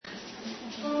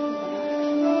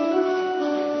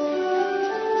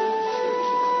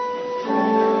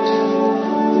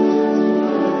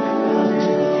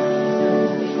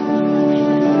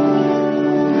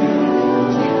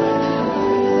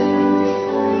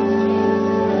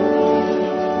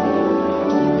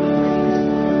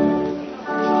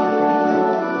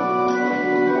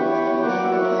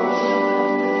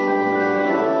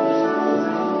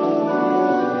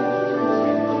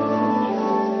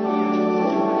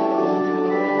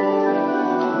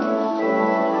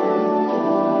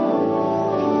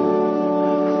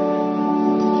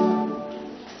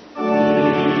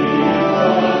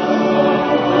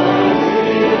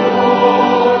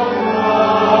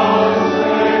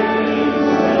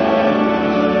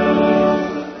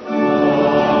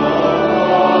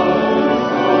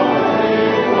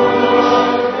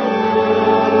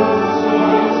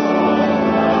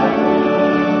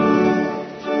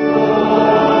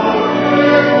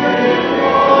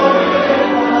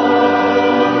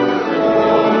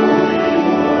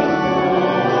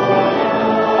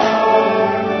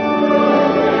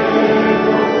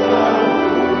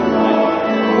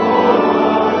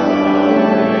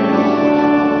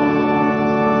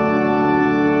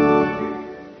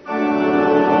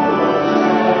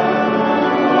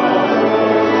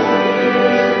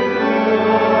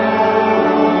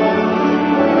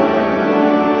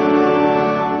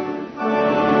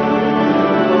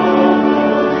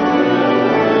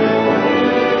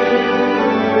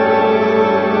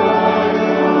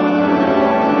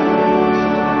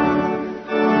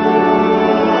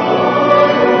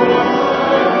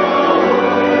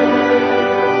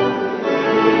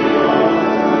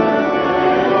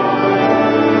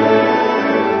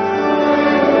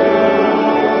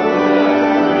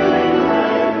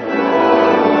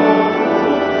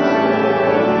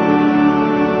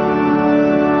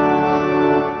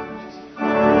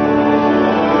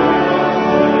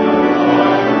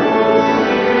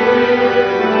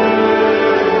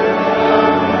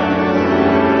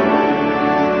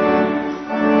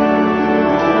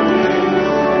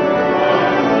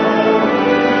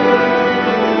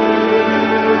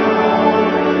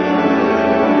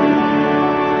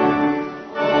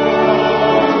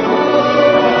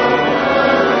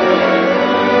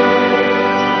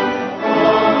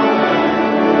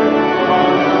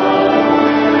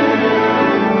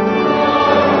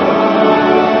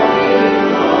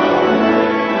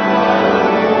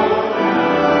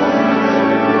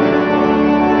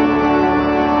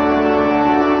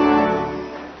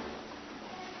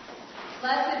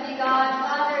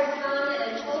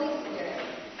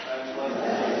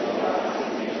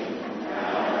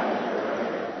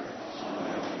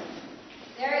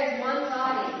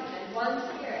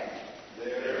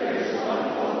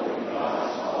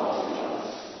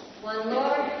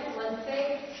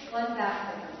one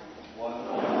baptism, one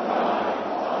God,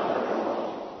 Father of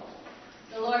all.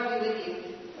 The Lord be with you.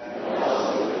 And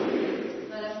also with you.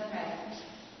 Let us pray.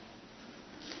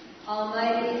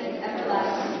 Almighty and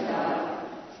everlasting God,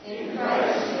 in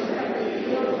Christ you have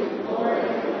revealed your glory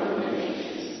among the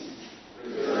nations.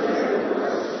 Preserve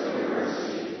us through your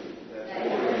mercy, that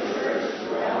your church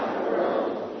throughout the world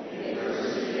may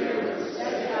persevere with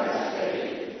steadfast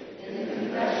faith in the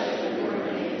confession of your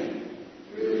name.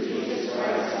 Through Jesus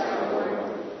Christ our Lord,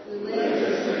 who lives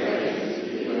and reigns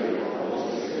with you in the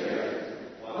Holy Spirit,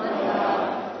 one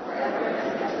God, forever and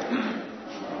ever.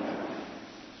 Amen.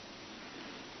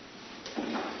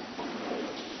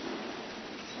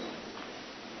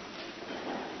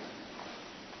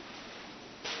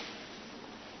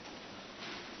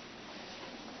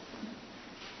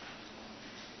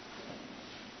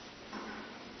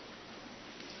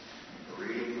 A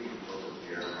reading from the book of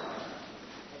Jeremiah.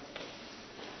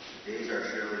 Days are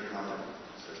surely coming,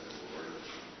 says the Lord,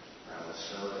 and I will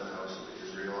sow the house of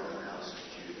Israel and the house of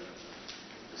Judah,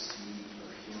 the seed of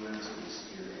humans and the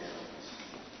seed of animals.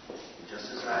 And just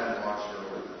as I have watched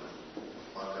over them,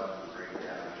 pluck up and bring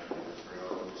down,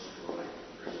 overthrow, destroy,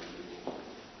 and bring evil,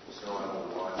 so I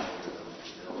will watch over them to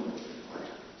build and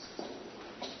plant, says the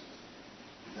Lord.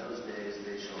 In those days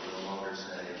they shall no longer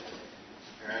say,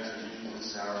 parents have eaten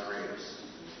sour grapes,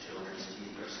 and the children's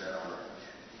teeth are set on edge.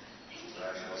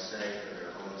 But I shall say for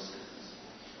their own sins,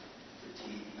 the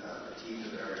teeth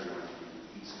of everyone who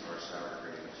eats of our sour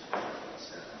grapes shall be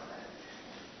set on edge.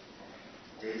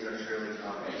 Days are surely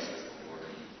coming, says the Lord,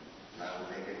 and I will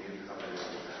make a new covenant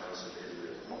with the house of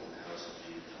Israel and the house of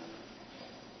Judah.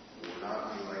 It will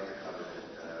not be like the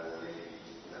covenant that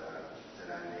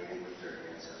I made with their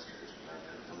ancestors when I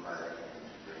took them by the hand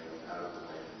to bring them out of the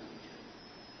land of Egypt.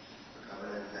 The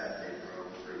covenant that they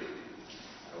broke through.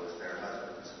 I was their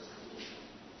husband, says the Lord.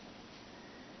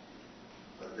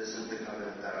 But this is the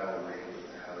covenant that I will make with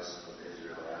the house of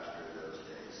Israel after those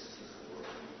days, says the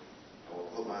Lord. I will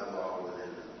put my law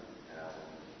within them, and I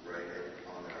will write it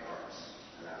on their hearts,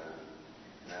 and I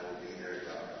will be their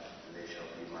God, and they shall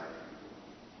be my people.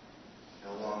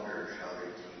 No longer shall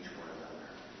they teach one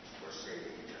another, or say to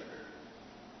each other,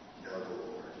 know the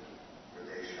Lord, for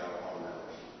they shall all know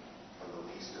me, from the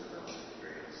least of them to the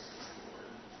greatest, says the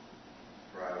Lord.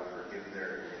 For I will forgive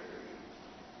their iniquity,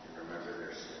 and remember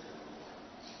their sin no more.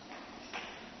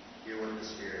 Hear what the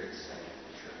Spirit is saying to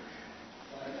the church.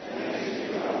 Thanks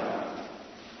be to God.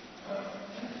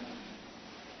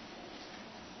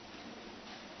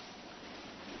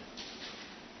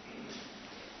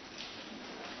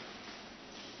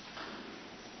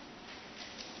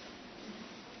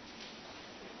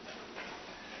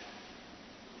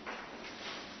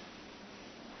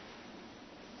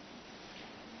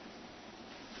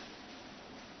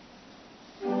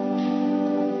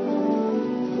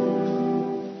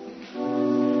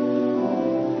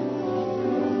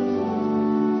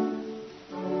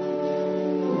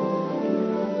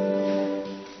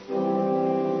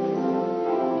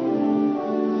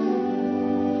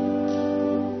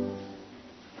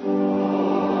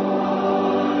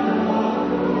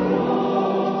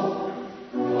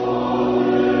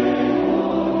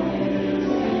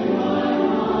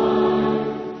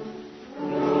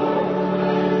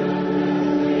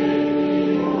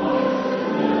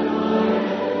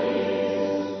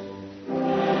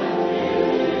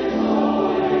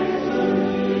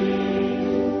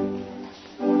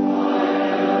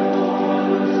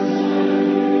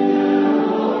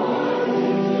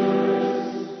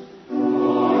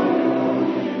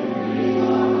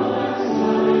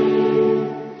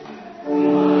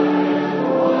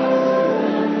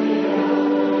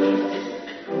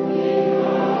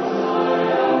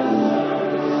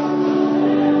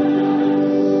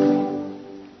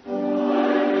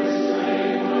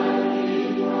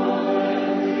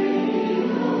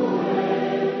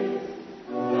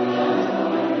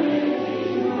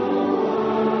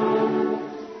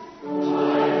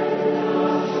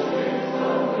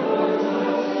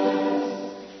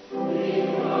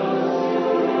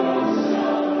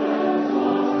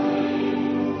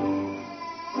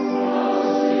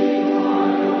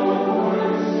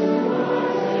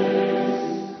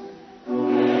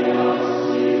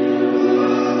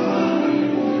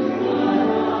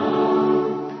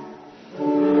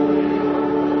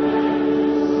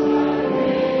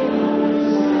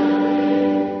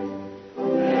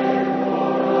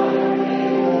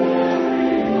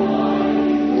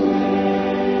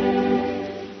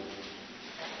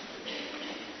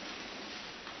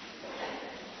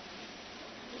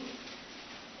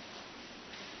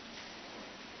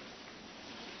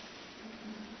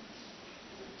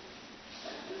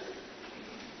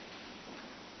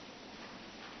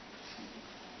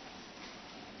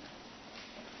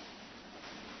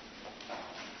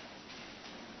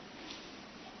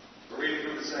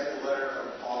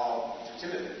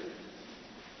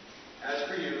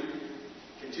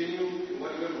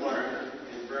 you have learned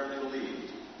and firmly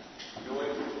believed, knowing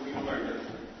from whom you learned it,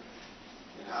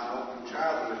 and how, from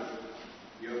childhood,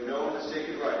 you have known the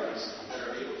sacred writings that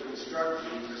are able to instruct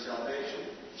you for salvation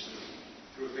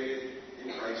through faith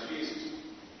in Christ Jesus.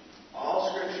 All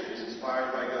Scripture is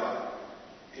inspired by God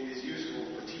and is useful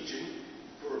for teaching,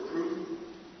 for reproof,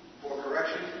 for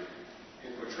correction,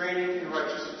 and for training in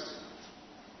righteousness,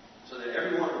 so that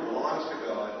everyone who belongs to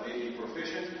God may be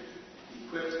proficient,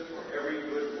 equipped for every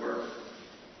good work.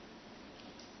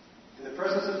 In the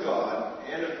presence of God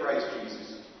and of Christ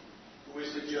Jesus, who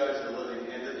is to judge the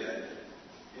living and the dead,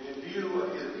 and in view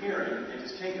of his appearing in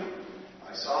his kingdom,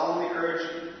 I solemnly urge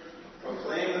you,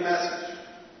 proclaim the message.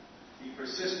 Be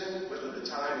persistent whether the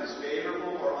time is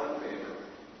favorable or unfavorable.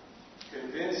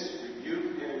 Convince,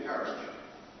 rebuke, and encourage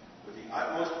with the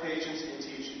utmost patience in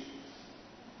teaching.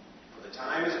 For the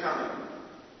time is coming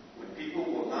when people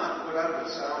will not put up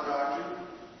with sound doctrine,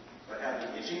 but having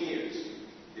itching ears,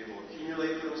 they will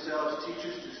accumulate for themselves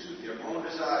teachers to suit their own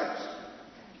desires,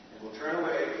 and will turn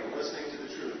away from listening to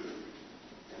the truth,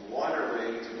 and wander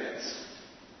away to myths.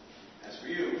 As for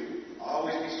you,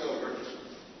 always be sober,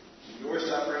 endure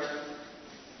suffering,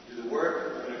 do the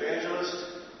work of an evangelist,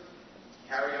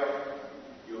 carry out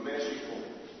your ministry fully.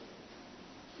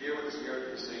 Hear what the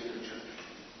Spirit is saying to the church.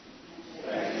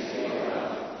 Thanks be to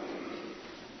God.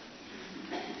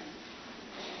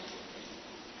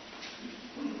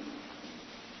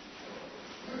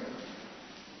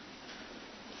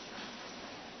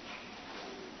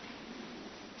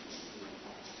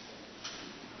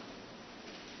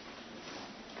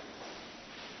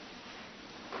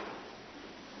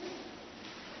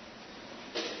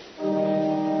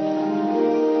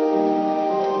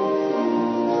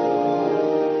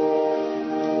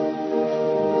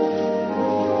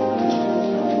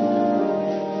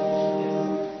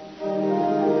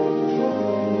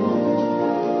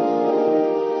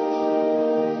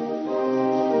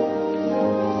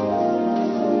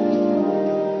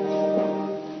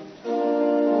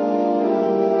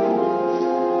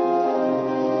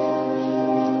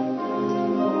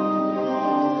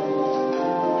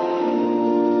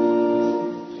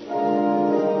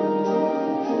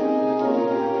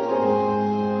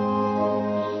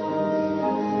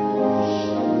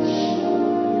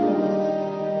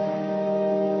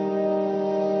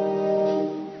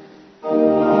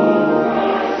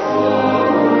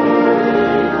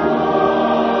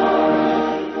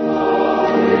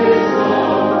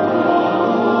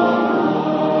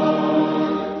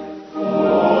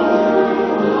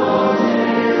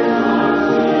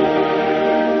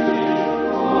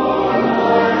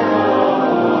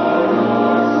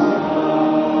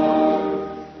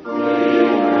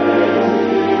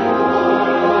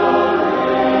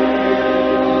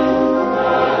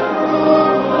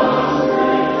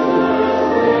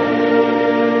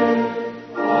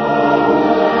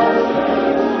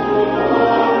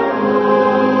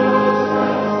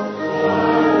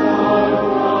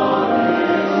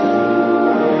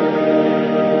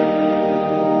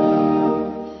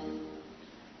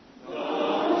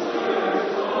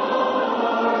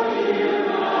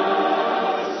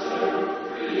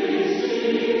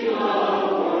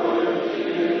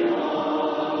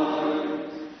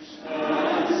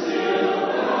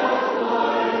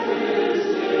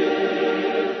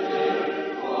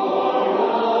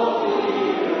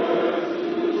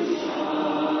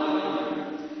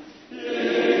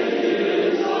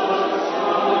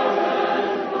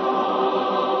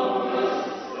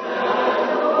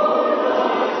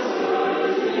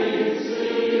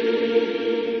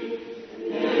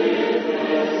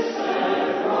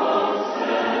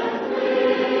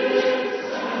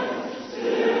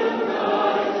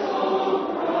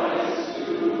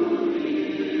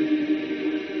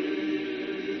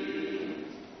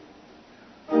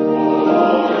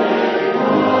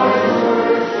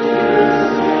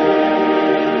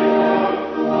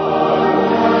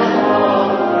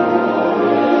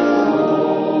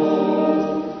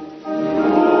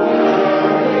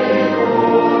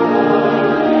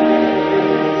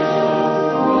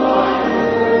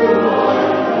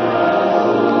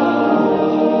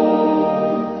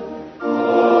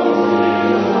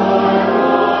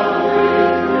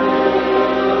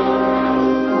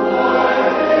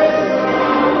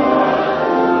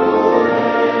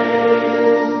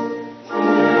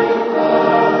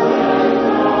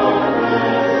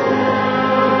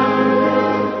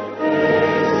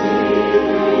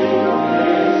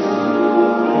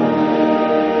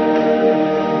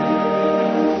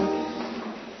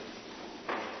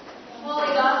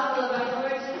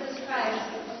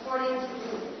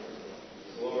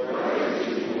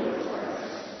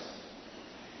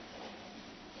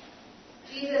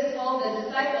 Jesus told the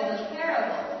disciples a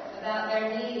parable about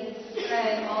their need to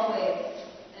pray always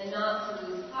and not to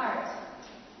lose heart.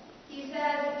 He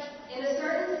said, in a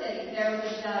certain city there was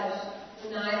a judge who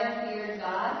neither feared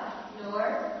God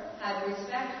nor had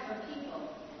respect for people.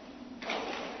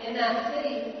 In that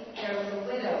city there was a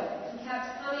widow who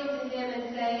kept coming to him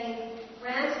and saying,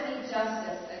 "Grant me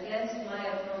justice against my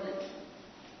opponent."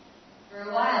 For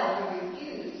a while he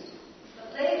refused,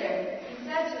 but later he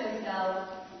said to himself,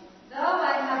 "Though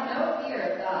I have no fear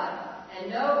of God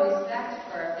and no respect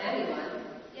for anyone,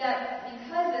 yet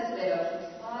because this widow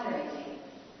keeps bothering me,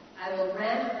 I will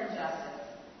grant her justice,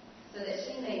 so that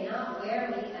she may not wear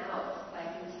me out by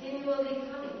continually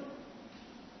coming."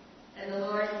 And the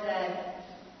Lord said,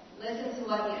 "Listen to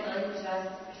what the unjust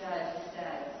judge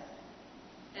says.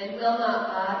 And will not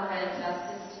God grant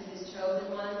justice to his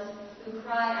chosen ones who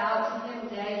cry out to him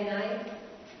day and night?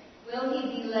 Will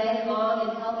he delay long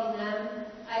in helping them?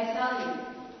 I tell you,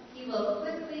 he will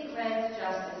quickly grant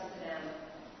justice to them.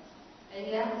 And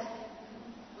yet,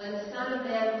 when the Son of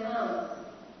Man comes,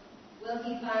 will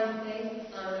he find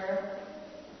faith on earth?"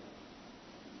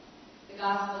 The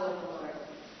Gospel of the Lord.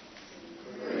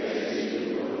 Praise to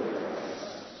you, Lord Christ.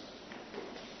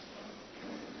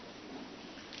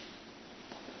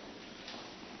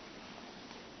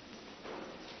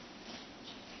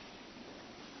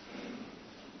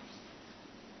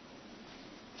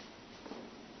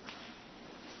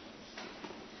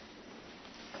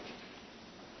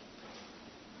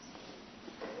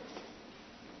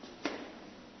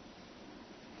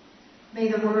 May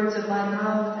the words of my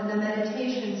mouth and the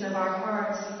meditations of our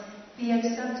hearts be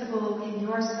acceptable in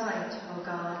your sight, O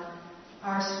God,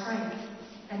 our strength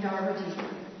and our Redeemer.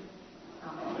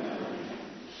 Amen.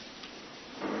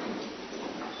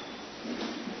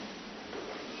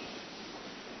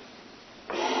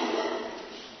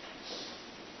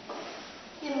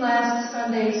 In last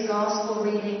Sunday's Gospel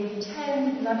reading,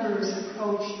 10 lepers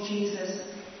approached Jesus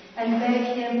and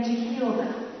begged him to heal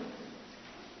them.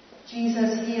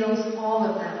 Jesus heals all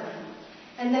of them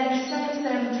and then sends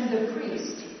them to the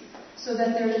priest so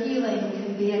that their healing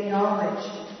can be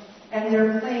acknowledged and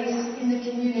their place in the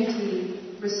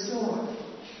community restored.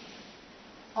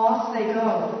 Off they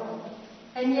go,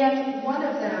 and yet one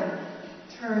of them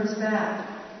turns back,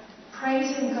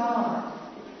 praising God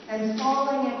and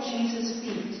falling at Jesus'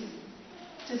 feet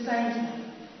to thank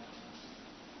him.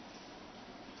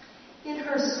 In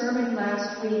her sermon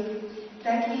last week,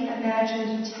 Becky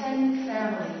imagined 10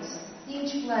 families,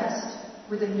 each blessed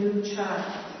with a new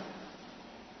child.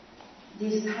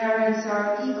 These parents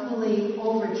are equally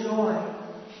overjoyed,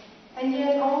 and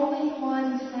yet only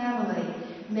one family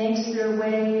makes their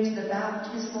way to the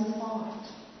baptismal font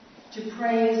to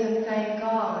praise and thank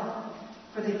God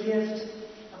for the gift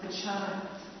of a child.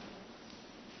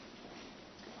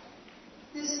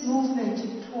 This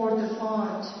movement toward the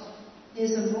font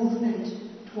is a movement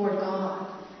toward God.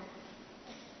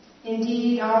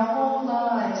 Indeed, our whole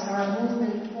lives are a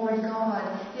movement toward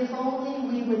God, if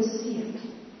only we would see it.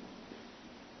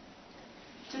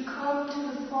 To come to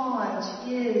the font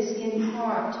is, in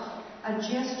part, a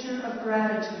gesture of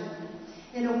gratitude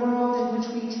in a world in which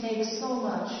we take so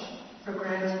much for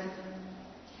granted.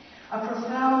 A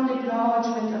profound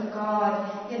acknowledgement of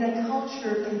God in a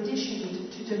culture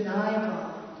conditioned to deny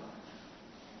God.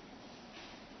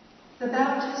 The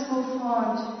baptismal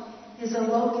font is a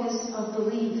locus of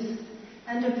belief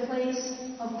and a place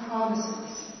of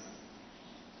promises.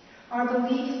 Our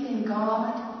belief in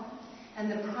God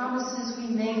and the promises we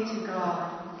make to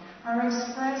God are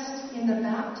expressed in the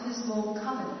baptismal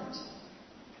covenant.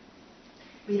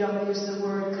 We don't use the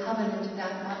word covenant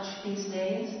that much these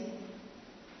days.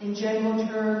 In general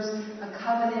terms, a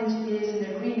covenant is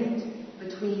an agreement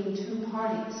between two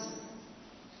parties.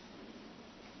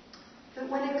 But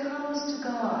when it comes to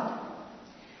God,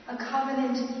 a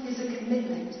covenant is a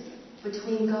commitment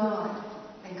between God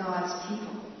and God's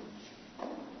people.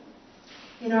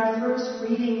 In our first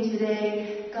reading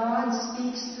today, God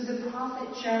speaks through the prophet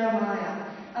Jeremiah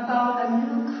about a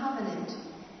new covenant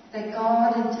that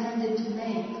God intended to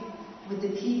make with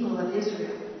the people of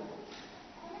Israel.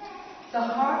 The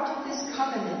heart of this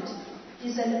covenant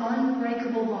is an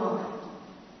unbreakable bond.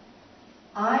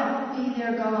 I will be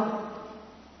their God,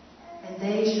 and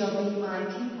they shall be my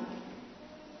people.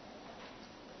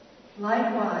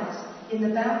 Likewise, in the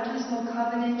baptismal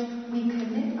covenant, we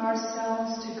commit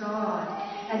ourselves to God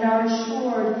and are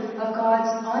assured of God's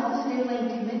unfailing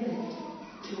commitment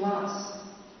to us.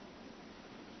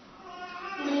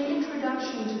 In the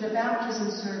introduction to the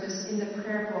baptism service in the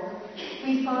prayer book,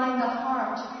 we find the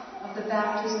heart of the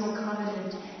baptismal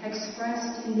covenant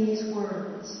expressed in these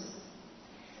words: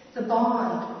 "The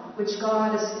bond which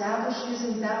God establishes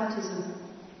in baptism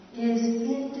is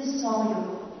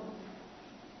indissoluble.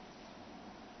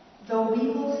 Though we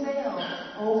will fail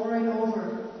over and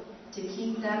over to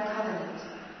keep that covenant,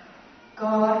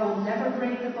 God will never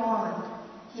break the bond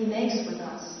He makes with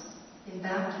us in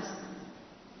baptism.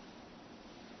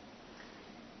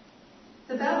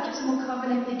 The baptismal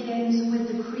covenant begins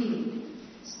with the creed,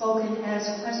 spoken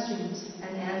as questions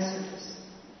and answers.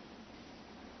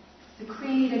 The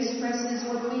creed expresses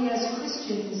what we as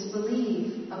Christians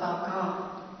believe about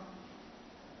God.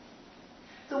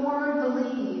 The word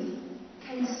believe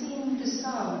can seem to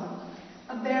some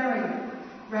a barrier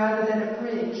rather than a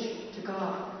bridge to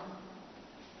God.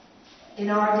 In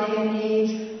our day and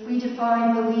age, we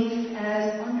define belief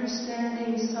as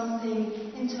understanding something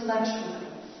intellectually.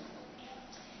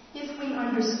 If we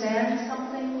understand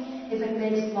something, if it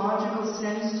makes logical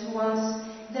sense to us,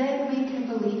 then we can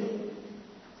believe it.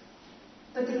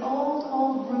 But the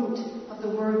old root of the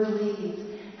word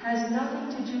believe has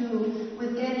nothing to do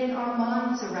with getting our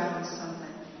minds around something.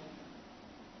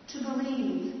 To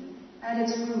believe, at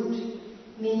its root,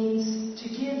 means to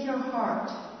give your heart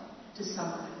to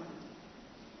something.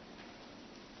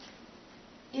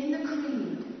 In the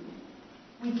creed,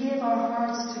 we give our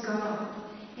hearts to God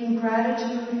in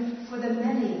gratitude for the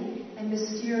many and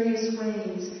mysterious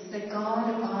ways that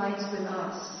God abides with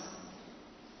us.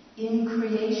 In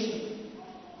creation,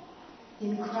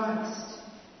 in Christ,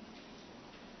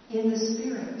 in the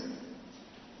Spirit,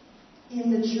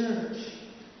 in the church,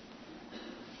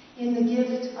 in the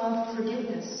gift of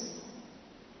forgiveness,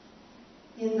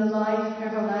 in the life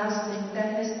everlasting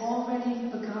that has already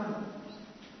begun.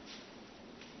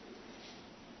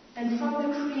 And from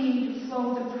the creed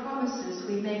flow the promises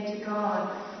we make to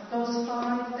God, those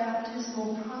 5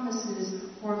 baptismal promises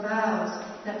or vows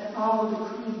that follow the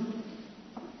creed.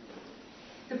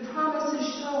 The promises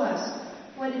show us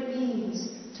what it means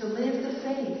to live the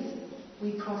faith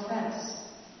we profess.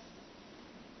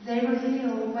 They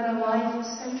reveal what a life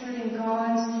centered in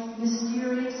God's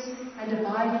mysterious and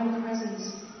abiding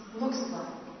presence looks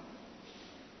like.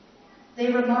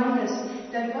 They remind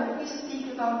us that what we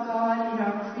speak about God in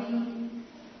our creed,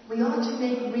 we ought to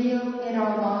make real in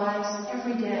our lives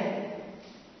every day.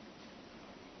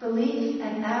 Belief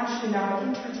and action are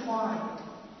intertwined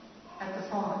at the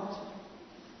font.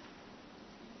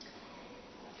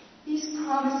 These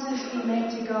promises we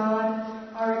make to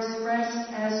God are expressed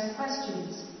as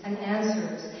questions and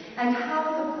answers, and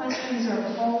how the questions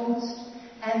are posed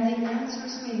and the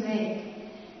answers we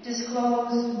make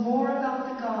disclose more about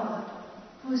the God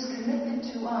whose commitment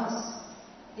to us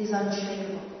is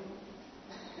unshakable.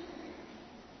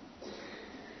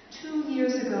 2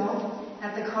 years ago,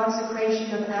 at the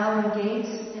consecration of Alan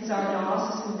Gates as our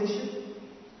diocesan bishop,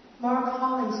 Mark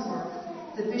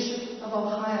Hollingsworth, the Bishop of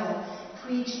Ohio,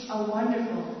 preached a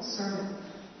wonderful sermon.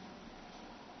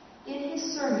 In his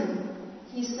sermon,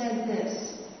 he said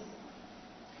this: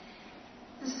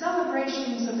 "The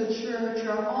celebrations of the church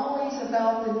are always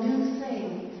about the new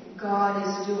thing God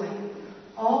is doing,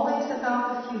 always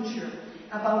about the future,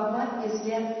 about what is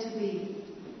yet to be.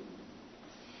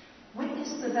 Witness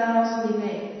the vows we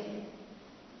make.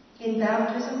 In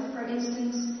baptism, for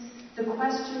instance, the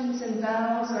questions and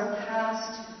vows are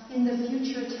cast in the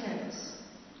future tense.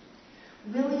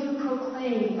 Will you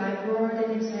proclaim by word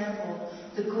and example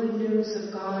the good news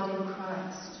of God in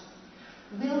Christ?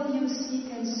 Will you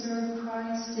seek and serve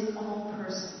Christ in all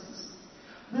persons?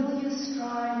 Will you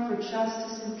strive for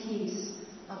justice and peace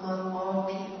among all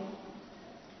people?"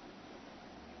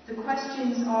 The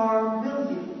questions are,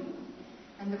 will you?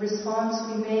 And the response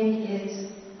we make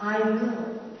is, I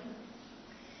will.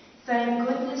 Thank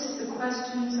goodness the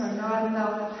questions are not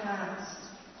about the past.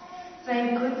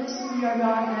 Thank goodness we are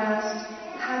not asked,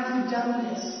 have you done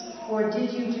this, or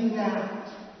did you do that?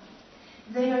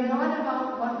 They are not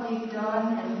about what we've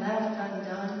done and left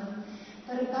undone,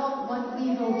 but about what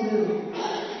we will do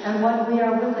and what we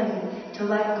are willing to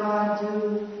let God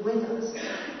do with us.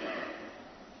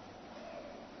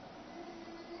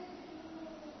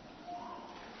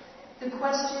 The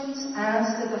questions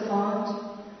asked at the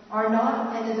font are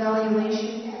not an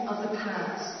evaluation of the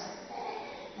past.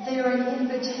 They are an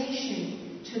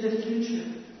invitation to the future,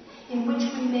 in which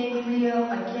we make real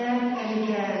again and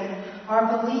again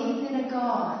our belief in a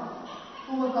God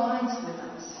who abides with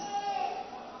us.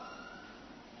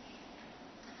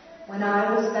 When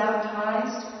I was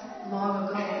baptized long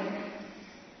ago,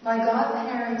 my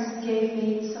godparents gave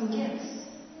me some gifts,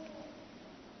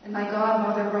 and my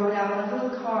godmother wrote out a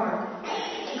little card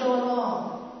to go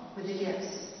along with the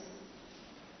gifts.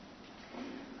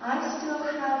 I still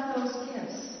have those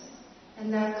gifts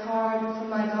and that card from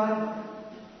my godmother.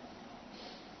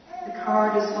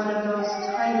 card is one of those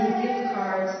tiny gift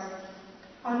cards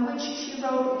on which she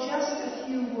wrote just a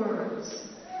few words,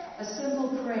 a simple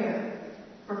prayer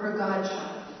for her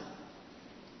godchild.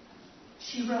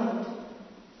 She wrote,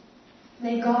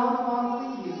 "May God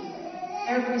walk with you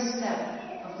every step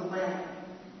of the way."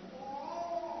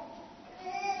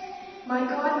 My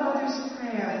godmother's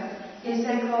prayer is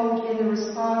echoed in the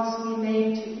response we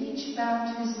make to each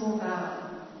baptismal vow.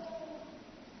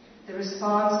 The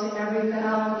response to every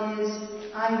vow is,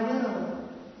 "I will,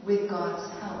 with God's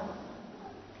help."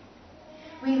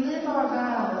 We live our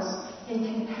vows in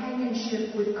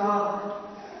companionship with God,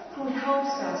 who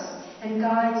helps us and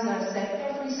guides us at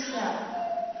every step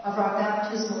of our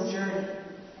baptismal journey.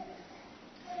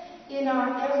 In our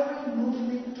every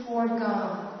movement toward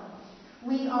God,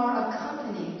 we are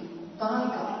accompanied by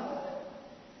God.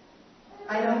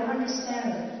 I don't understand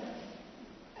it,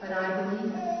 but I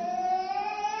believe it.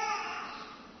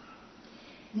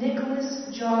 Nicholas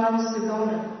John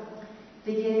Sagona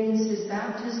begins his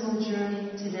baptismal journey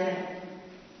today.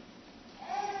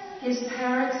 His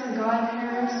parents and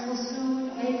godparents will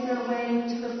soon make their way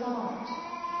to the font,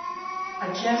 a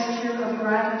gesture of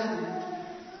gratitude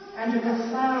and a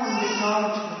profound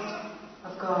acknowledgement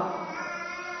of God.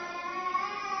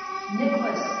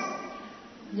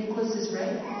 Nicholas is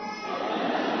ready.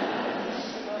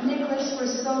 Nicholas,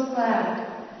 we're so glad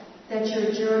that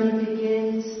your journey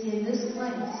begins in this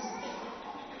place.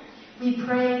 We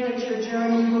pray that your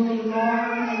journey will be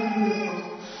long and beautiful,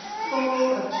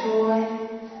 full of joy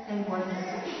and wonder.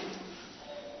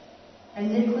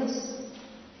 And Nicholas,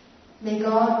 may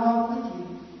God walk with you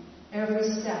every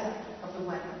step of the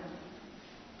way.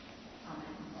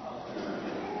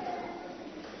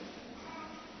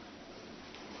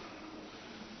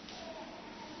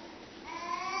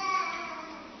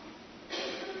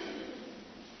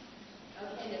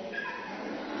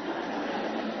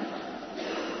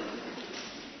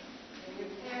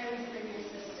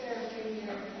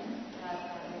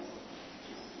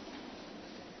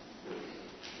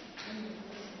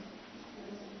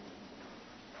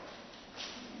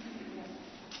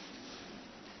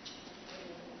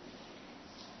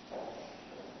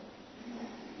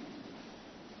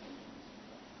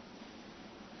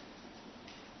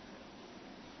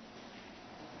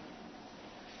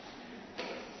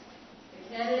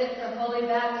 Candidate for holy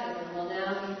baptism will now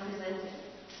be presented.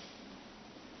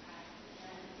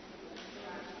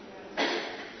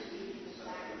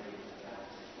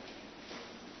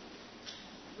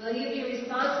 Will you be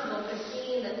responsible for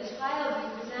seeing that the child you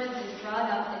present is brought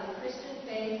up in Christian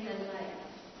faith and life?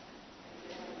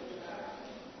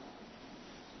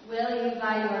 Will you,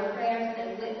 by your prayers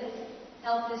and witness,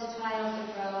 help this child to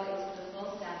grow into the full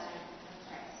stature of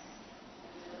Christ?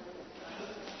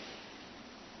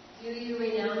 Do you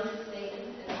renounce Satan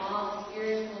and all the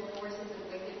spiritual forces of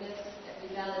wickedness that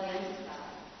rebel against God?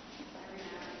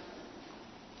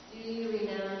 Do you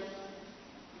renounce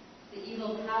the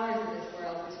evil powers of this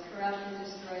world which corrupt and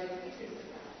destroy the creatures of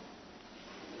God?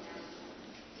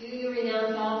 Do you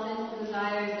renounce all sinful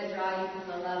desires that draw you from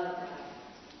the love of God?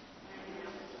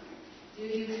 Do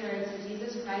you turn to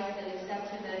Jesus Christ and accept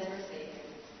Him as your Savior?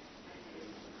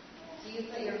 Do you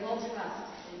put your whole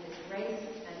trust in His grace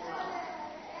and love?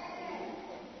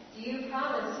 Do you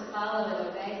promise to follow and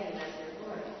obey Him as your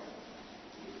Lord?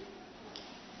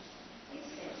 Please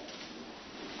stand.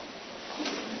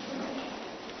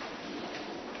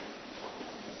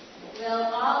 Will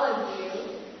all of you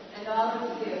and all of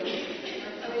you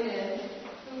appointed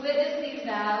who witness these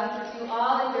vows do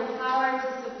all in your power to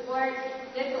support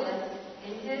Nicholas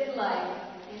in his life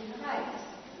in Christ?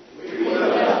 We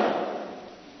will.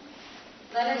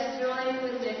 Let us join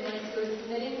with Nicholas, who is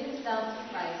committing himself to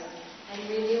Christ, and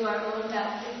renew our own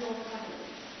baptismal covenant.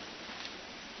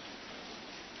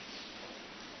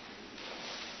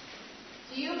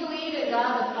 Do you believe in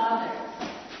God the Father?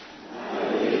 I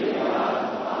believe in God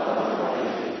the Father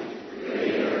Almighty,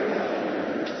 Creator of heaven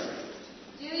and earth.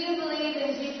 Do you believe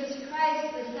in Jesus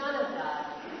Christ, the Son of God?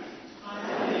 I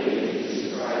believe in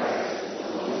Jesus Christ, the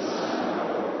only Son of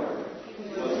our Lord, who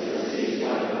was conceived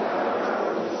by the power of the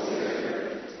Holy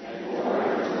Spirit, and born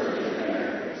of the Virgin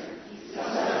Mary. He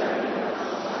suffered and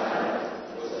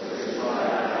was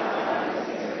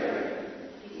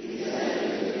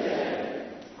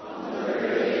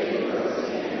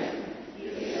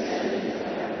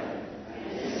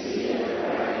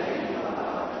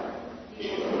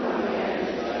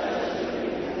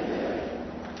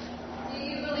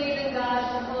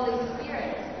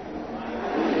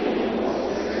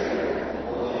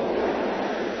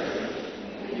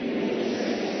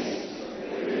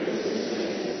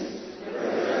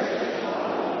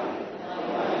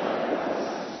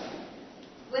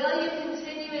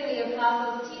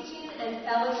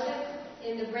fellowship,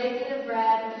 in the breaking of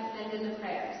bread, and in the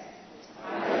prayers.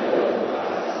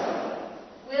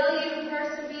 Will you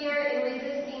persevere in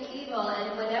resisting evil,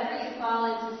 and whenever you fall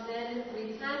into sin,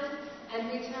 repent and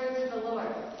return to the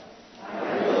Lord?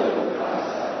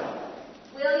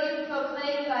 Will you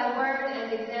proclaim by word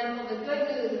and example the good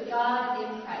news of God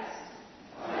in Christ?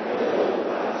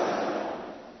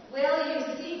 Will you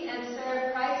seek and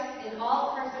serve Christ in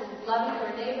all persons, loving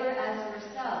your neighbor as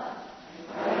yourself?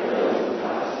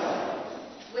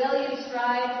 Will you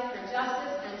strive for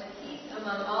justice and peace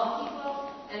among all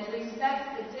people, and respect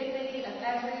the dignity of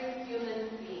every human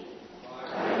being?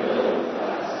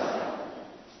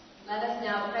 Let us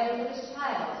now pray for this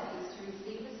child who is to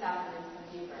receive the sacraments of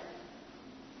new birth.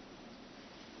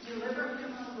 Deliver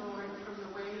him, O Lord, from the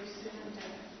way of sin and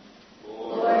death.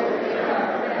 Lord, hear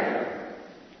our prayer.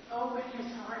 Open his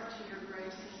heart to your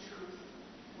grace and truth.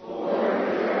 Lord,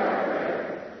 hear our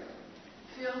prayer.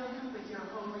 Fill him with your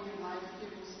holy and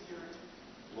life-giving Spirit.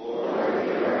 Lord,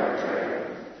 hear our prayer.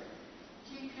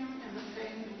 Keep him in the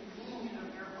faith and communion of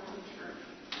your holy church.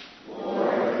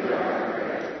 Lord, hear our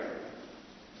prayer.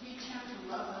 Teach him to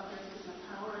love others in the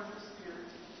power of the Spirit.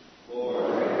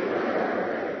 Lord, hear our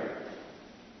prayer.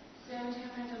 Send him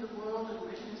into the world and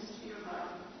witness to your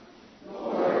love.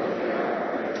 Lord, hear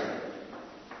our prayer.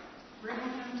 Bring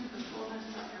him to the fullness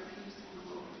of your peace and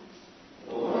glory.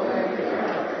 Lord, hear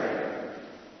our prayer.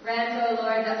 Grant, O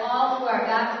Lord, that all who are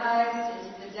baptized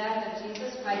into the death of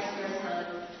Jesus Christ, your Son,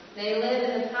 may live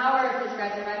in the power of his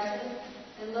resurrection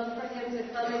and look for him to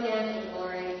come again in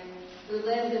glory, who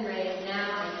lives and reigns now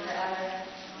and forever.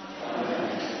 Amen.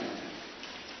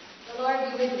 The Lord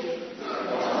be with you.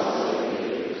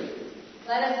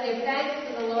 Let us give thanks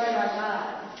to the Lord our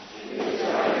God.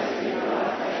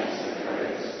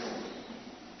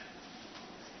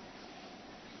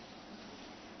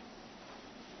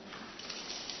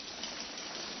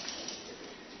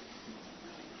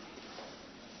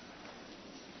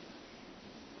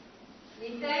 We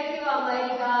thank you,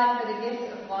 Almighty God, for the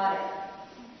gift of water.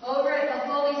 Over it, the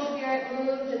Holy Spirit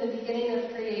moved in the beginning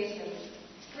of creation.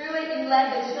 Through it, you led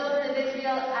the children of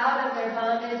Israel out of their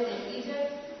bondage in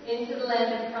Egypt into the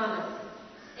land of promise.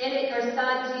 In it, your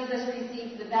Son, Jesus,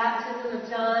 received the baptism of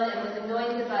John and was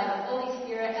anointed by the Holy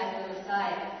Spirit as the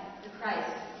Messiah, the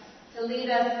Christ, to lead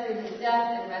us through his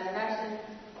death and resurrection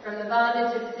from the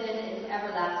bondage of sin into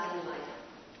everlasting life.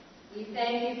 We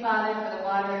thank you, Father, for the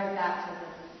water of baptism.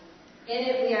 In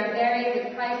it we are buried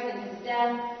with Christ in his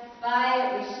death. By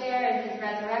it we share in his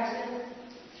resurrection.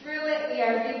 Through it we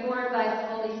are reborn by his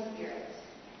Holy Spirit.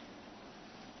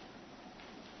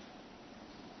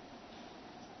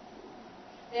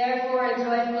 Therefore, in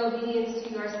joyful obedience to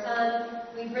your Son,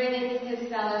 we bring into his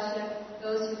fellowship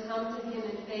those who come to him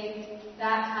in faith,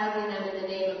 baptizing them in the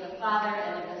name of the Father,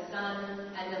 and of the Son,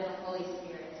 and of the Holy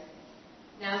Spirit.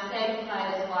 Now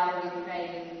sanctify this water, we pray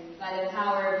you, by the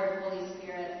power of your Holy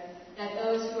Spirit, that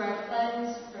those who are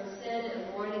cleansed from sin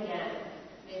and born again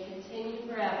may continue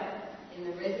forever in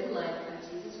the risen life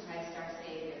of Jesus Christ our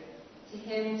Savior. To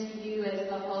him, to you, as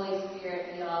the Holy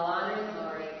Spirit, be all honor and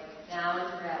glory, now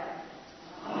and forever.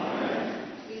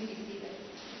 Amen. Please be seated.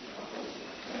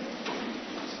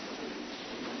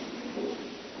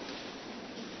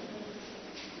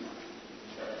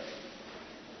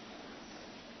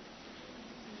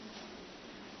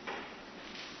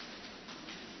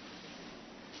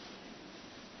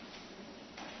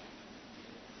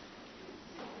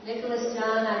 Nicholas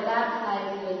John, I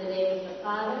baptize you in the name of the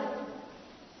Father,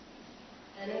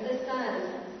 and of the Son,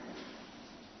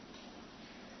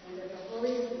 and of the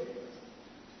Holy Spirit.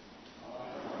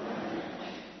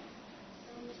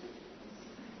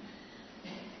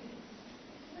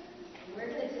 We're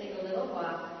going to take a little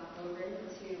walk over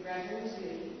to Reverend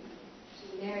Judy. She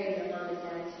married her mom and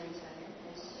dad to each other,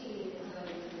 and she is going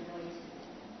to anoint you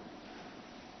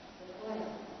with oil.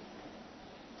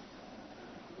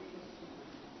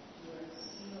 You are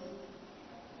sealed with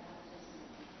baptism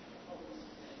of the Holy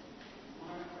Spirit.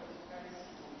 Mark of Christ.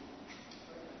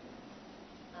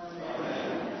 Amen.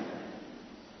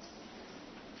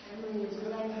 Emily, would you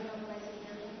like to help us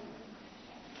again?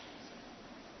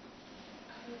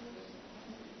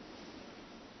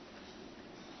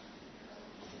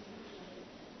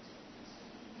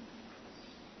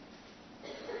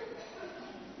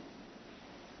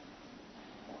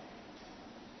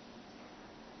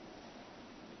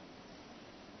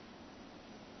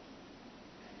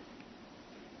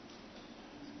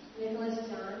 Nicholas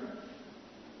John,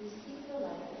 receive the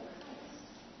life of Christ.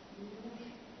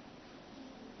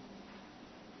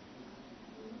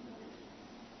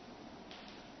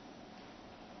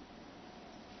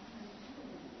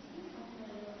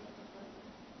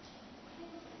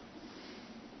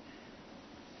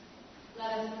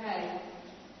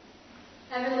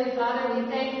 Heavenly Father, we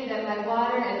thank you that by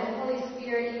water and the Holy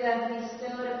Spirit you have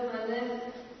bestowed upon this,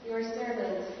 your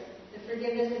servant, the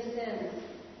forgiveness of sins,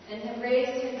 and have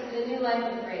raised him to the new life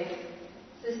of grace.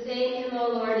 Sustain him, O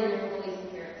Lord, in your Holy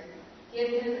Spirit. Give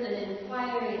him an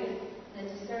inquiring and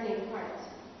discerning heart,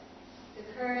 the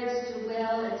courage to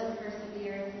will and to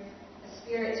persevere, a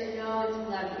spirit to know and to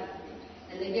love you,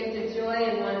 and the gift of joy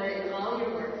and wonder in all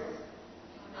your works.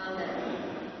 Amen.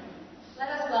 Let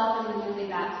us welcome the newly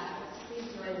baptized. Please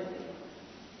join with me.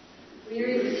 We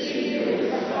receive you into the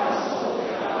gospel of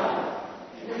God,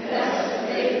 confess the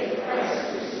faith of Christ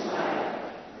crucified,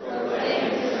 proclaim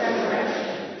his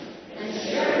resurrection, and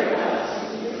share with us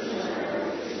in his eternal.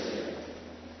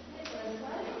 Nicholas,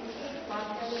 why don't you please walk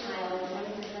down the aisle and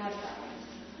join the baptized,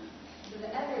 so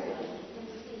that everyone can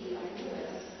see our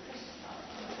newest crucified.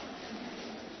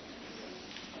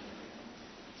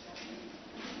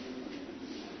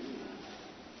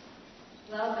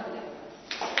 Welcome, Nicholas.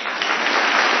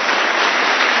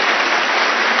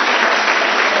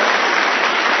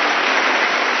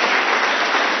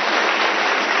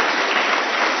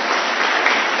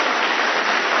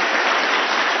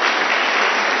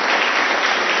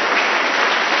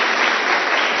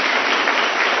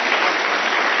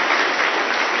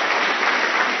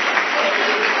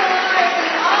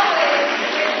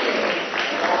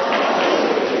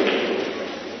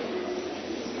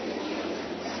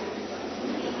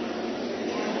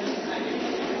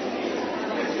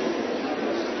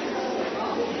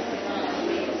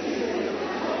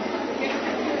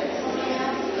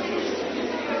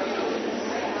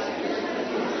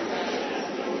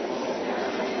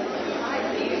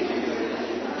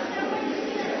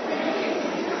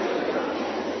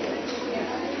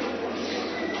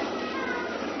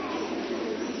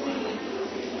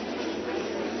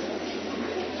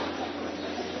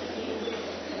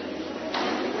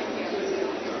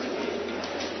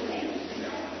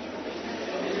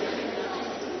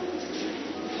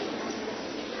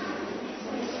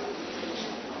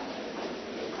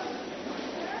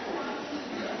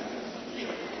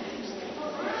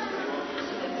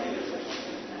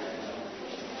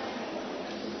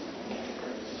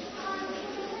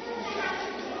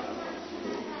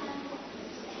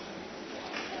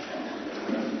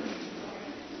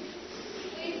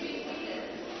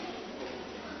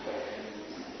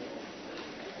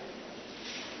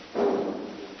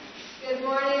 Good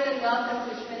morning and welcome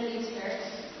to Trinity Church.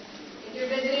 If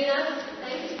you're visiting us,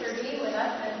 thank you for being with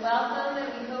us and welcome, and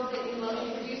we hope that you will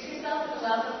introduce yourself at the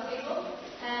welcome table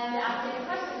and ask any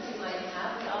questions you might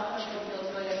have. We also hope you'll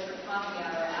join us for coffee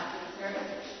hour after the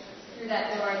service through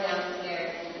that door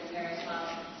downstairs in the parish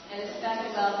hall. And a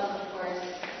special welcome, of course,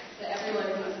 to everyone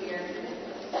who's here.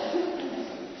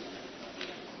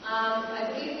 I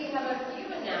believe we have a few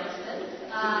announcements,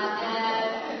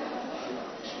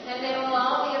 and they will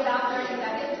all be about 30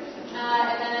 seconds.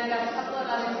 And then I've got a couple of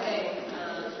other things.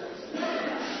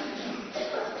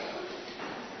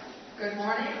 Good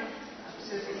morning. I'm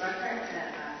Susie Rucker,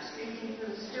 and I'm speaking for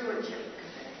the Stewardship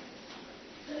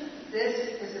Committee. This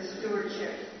is a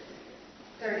stewardship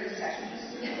 30 seconds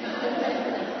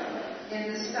in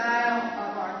the style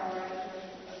of our director of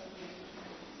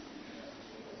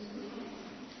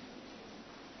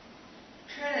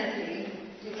Trinity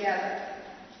together.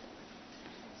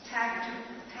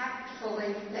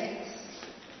 Tactfully thinks,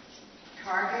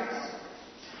 targets,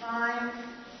 time,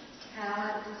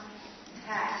 talent,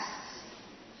 tasks,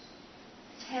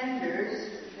 tenders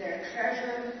their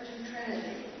treasure to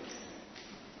Trinity.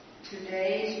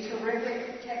 Today's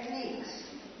terrific techniques,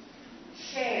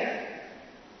 share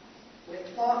with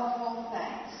thoughtful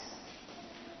thanks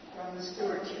from the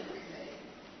Stewardship Committee.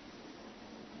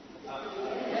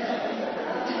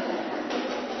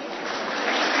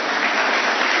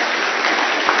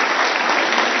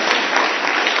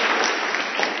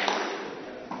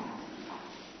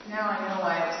 Now I know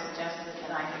why it was suggested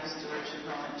that I have a stewardship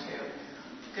moment too.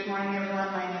 Good morning, everyone.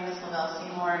 My name is Lavelle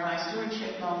Seymour, and my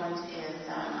stewardship moment is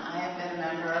I have been a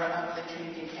member of the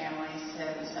Trinity family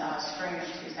since spring of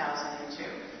 2002.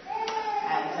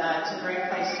 And it's a great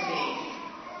place to be.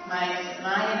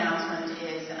 My announcement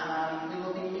is we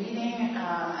will be meeting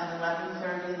at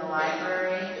 11:30 in the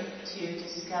library to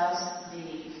discuss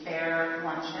the fair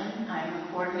luncheon. I'm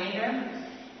the coordinator.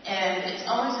 And it's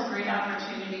always a great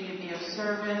opportunity to be of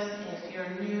service. If you're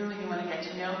new and you want to get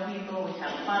to know people, we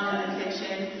have fun in the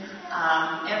kitchen.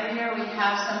 Every year we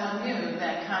have someone new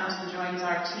that comes and joins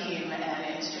our team,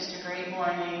 and it's just a great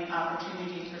morning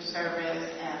opportunity for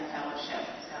service and fellowship.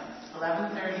 So it's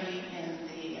 11:30 in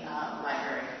the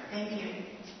library. Thank you.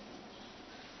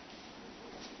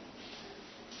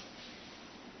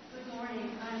 Good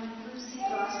morning. I'm Lucy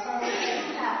Roscoe.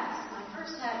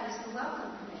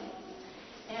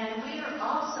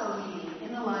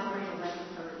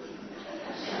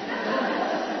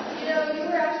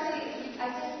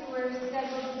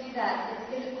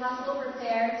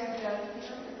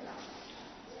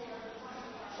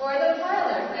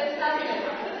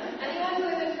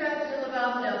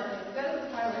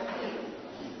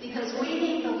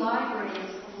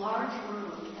 large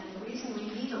room, and the reason we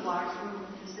need a large room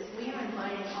is that we are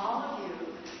inviting all of you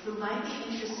who might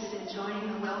be interested in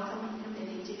joining the Welcome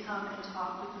Committee to come and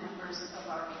talk with members of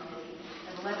our committee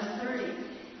at 11:30.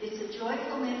 It's a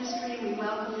joyful ministry. We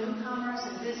welcome newcomers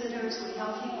and visitors. We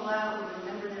help people out. We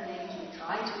remember their names. We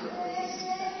try to at least.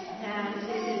 And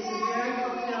it is a very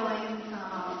fulfilling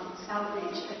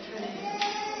outreach at Trinity.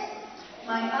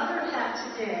 My other hat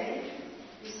today,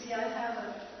 you see I have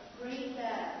a green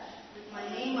badge with my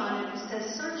name on it. It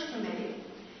says Search Committee.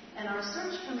 And our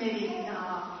Search Committee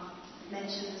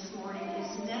mentioned this morning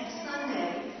is next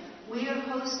Sunday. We are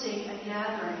hosting a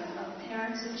gathering of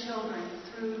parents and children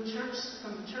through church,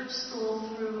 from church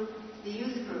school through the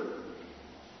youth group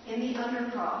in the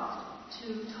Undercroft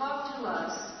to talk to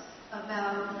us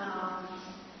about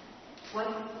what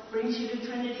brings you to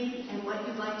Trinity and what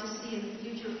you'd like to see in the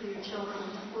future for your children.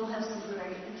 We'll have some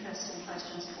very interesting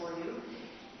questions for you.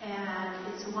 And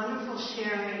it's a wonderful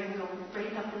sharing. We'll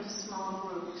break up into small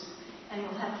groups and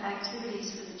we'll have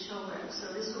activities for the children.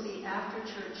 So this will be after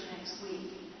church next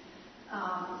week.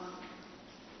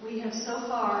 We have so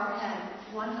far had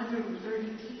 130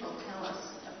 people tell us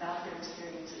about their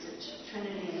experiences at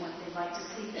Trinity and what they'd like to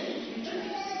see in the future.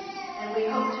 And we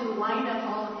hope to wind up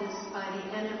all of this by the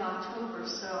end of October.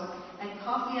 So at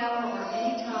coffee hour or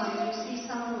any time you see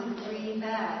someone with a green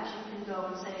badge, you can go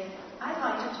and say, I'd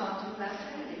like to talk to you about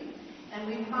Trinity. And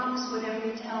we promise whatever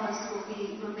you tell us will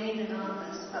remain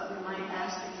anonymous, but we might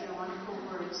ask if your wonderful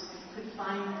words could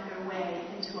find their way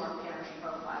into our parish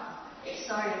profile.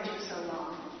 Sorry it took so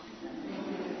long.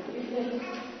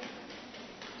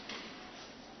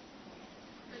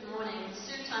 Good morning.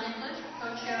 Sue Tunnicliffe,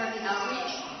 co-chair of the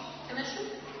Outreach Commission.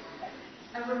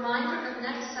 A reminder of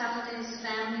next Saturday's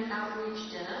Family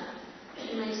Outreach Dinner.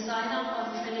 You may sign up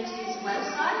on Trinity's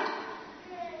website,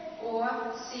 or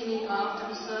see me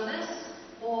after the service,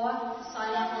 or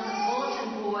sign up on the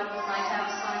bulletin board right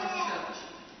outside the church.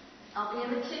 I'll be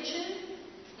in the kitchen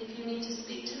if you need to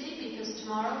speak to me, because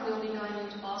tomorrow we'll be going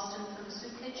into Boston for the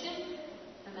soup kitchen,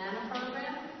 the manna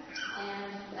program,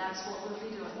 and that's what we'll be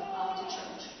doing after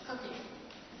church, cooking.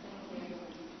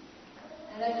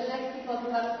 And I'd like people to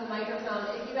come up to the microphone.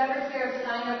 If you ever hear of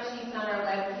sign-up sheets on our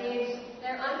webpage,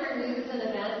 they're under news and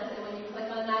events, and when you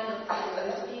click on that, you'll see the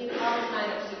news feed. All the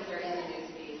sign-up sheets are in the news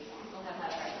feed. We'll have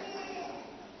that right now.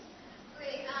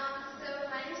 Great. So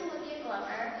my name is Olivia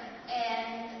Glover,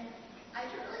 and I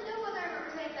don't really know whether I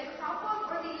represent the crop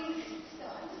walk or the youth group,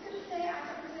 so I'm just going to say I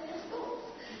represent the schools.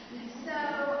 So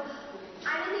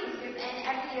I'm in the youth group, and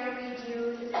every year we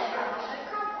do this thing called the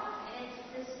crop walk, and it's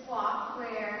this walk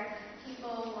where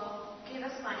people will give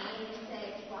us money and they say,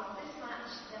 if you walk this much,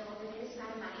 then we'll give you this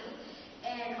amount of money.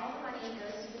 And all the money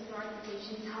goes to the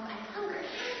organization's Help End Hunger.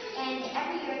 And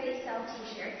every year they sell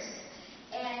t-shirts.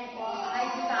 And I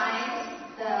designed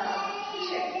the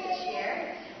t-shirts this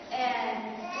year.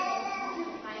 And this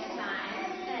is my design.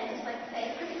 And just like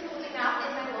say, pretty holding up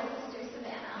in my little sister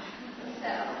Savannah.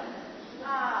 So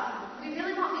we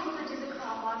really want people to do the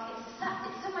crop walk. It's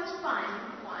so much fun,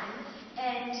 one.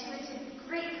 And two, it's a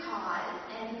great cause,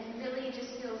 and it really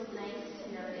just feels nice to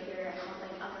know that you're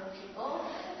helping other people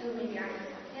who maybe aren't as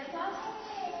lucky as us.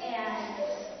 And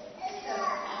so,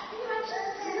 pretty much,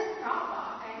 this is a crop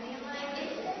walk. I mean, like,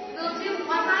 we'll do 1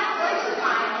 mile or 2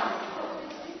 miles.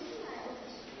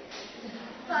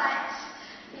 But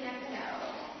you never know.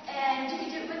 And you can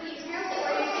do it with these groups, or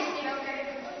you can, get a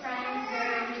group of friends,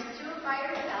 or just do it by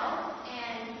yourself,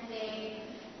 and you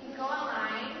can go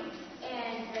online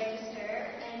and register,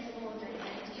 and people will bring it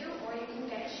to you, or you can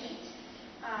get a sheet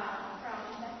from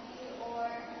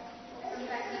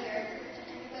Becky or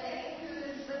anybody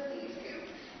who's with the youth group,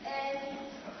 and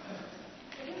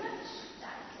pretty much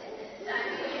that's it. I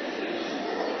mean,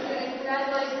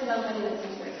 Congratulations on winning the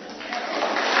t-shirt.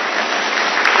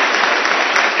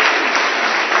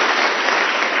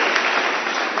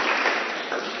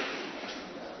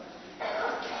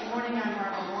 Good morning, I'm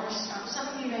Barbara Morse. Some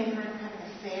of you may have heard of having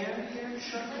a fair here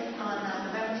shortly on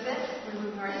November 5th. We're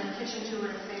moving right in the kitchen to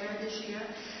a fair this year.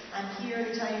 I'm here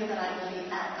to tell you that I will be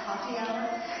at coffee hour.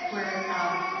 We're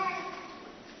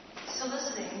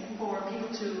soliciting for people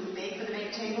to bake for the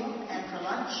bake table and for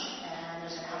lunch. And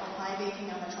there's an apple pie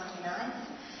baking on the 29th.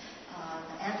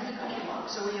 And for the cookie walk.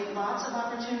 So we have lots of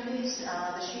opportunities.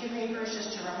 The sheet of paper is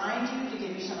just to remind you, to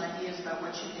give you some ideas about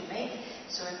what you can make.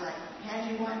 So if I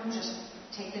hand you one, just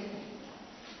take it,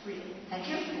 read it. Thank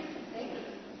you. Thank you.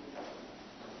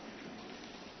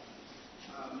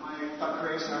 I'm Dr.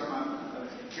 Grayson. I'm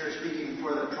here speaking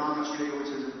for the Trauma Street, which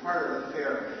is a part of the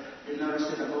fair. You'll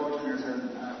notice in the bulletin there's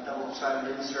a double-sided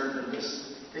insert of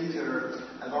things that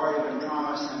have already been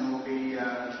promised and will be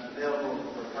available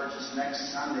for purchase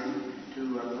next Sunday. Sunday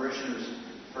to parishioners'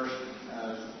 first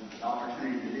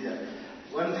opportunity to do that.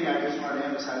 One thing I just want to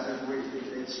emphasize is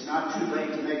it's not too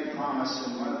late to make a promise,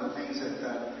 and one of the things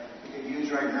that you could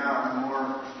use right now are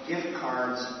more gift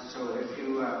cards. So if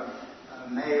you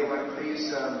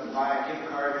please buy a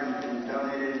gift card and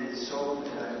donate it. It's sold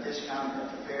at a discount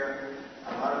at the fair.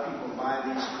 A lot of people buy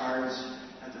these cards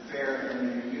at the fair,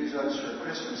 and you use those for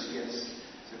Christmas gifts.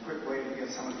 It's a quick way to get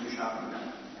someone to shopping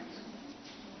done. Thanks.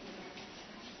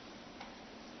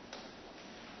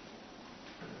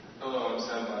 Hello, I'm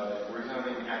Sam. We're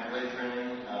having accolade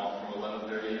training from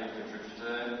 11:30 after church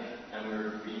today, and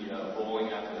we'll be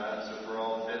bowling after that. So for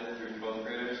all 5th through 12th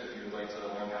graders, if you would like to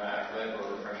learn how to accolade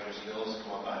or refresh your skills,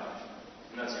 come on by.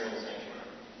 And that's here in the sanctuary.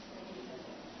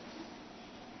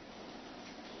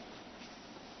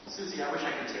 Susie, I wish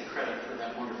I could take credit for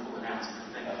that wonderful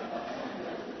announcement. Thank you.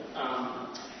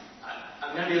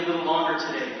 I'm going to be a little longer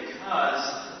today because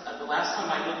the last time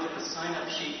I looked at the sign-up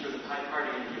sheet for the pie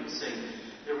party and hymn sing,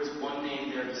 there was one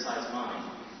name there besides mine.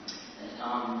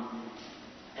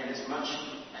 And as much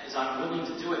as I'm willing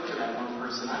to do it for that one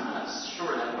person, I'm not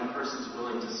sure that one person's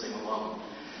willing to sing alone.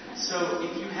 So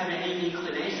if you have any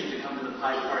inclination to come to the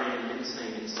pie party and hymn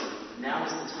sing, now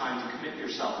is the time to commit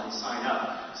yourself and sign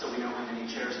up so we don't have any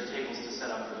chairs and tables to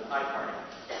set up for the pie party.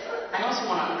 I also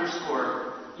want to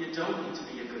underscore, you don't need to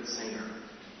be a good singer.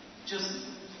 Just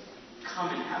come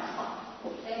and have fun.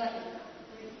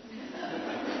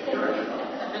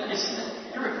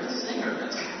 You're a good singer.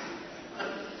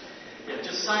 Yeah,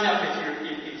 just sign up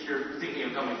if you're thinking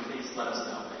of coming. Please let us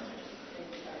know. Thank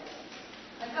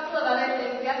you. A couple of other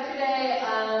things. Yesterday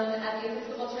at the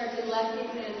Episcopal Church in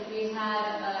Lexington, we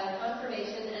had a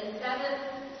confirmation, and 7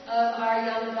 of our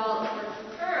young adults were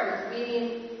confirmed, meaning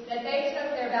that they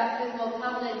took their baptismal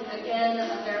covenant again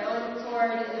of their own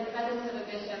accord in the presence of a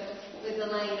bishop with the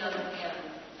laying on of hands.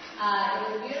 It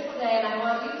was a beautiful day, and I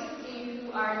want you to see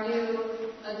who our new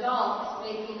adults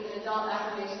making an adult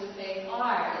affirmation of faith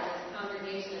are in this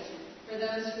congregation, for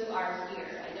those who are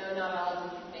here. I know not all of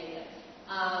them have made it.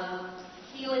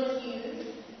 Keelan Hughes,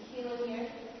 Keelan here.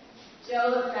 Joe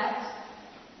LaPrette.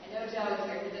 I know Joe is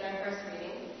here. He did our first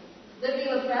reading. Libby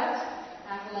LaPrette,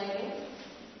 accolading.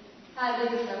 Hi,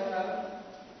 Libby Sobro.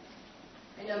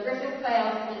 I know Griffin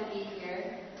Quayle couldn't be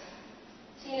here.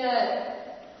 Tina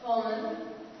Coleman.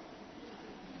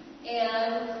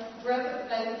 And Brooke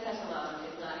Venkateshaman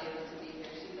is not able to be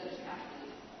here. She's at a track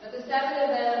meet. But the 7 of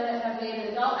them have made an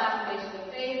adult affirmation of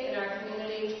faith in our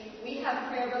community. We have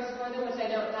prayer books for them, which I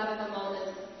don't have at the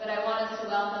moment, but I want us to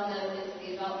welcome them into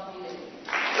the adult community.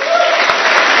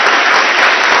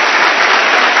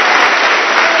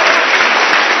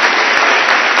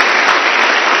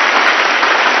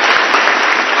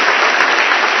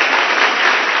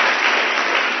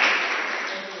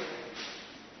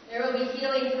 There will be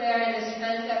healing prayer in this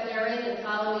transept during and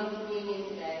following communion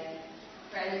today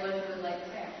for anyone who would like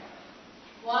prayer.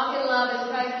 Walk in love as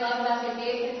Christ loved us and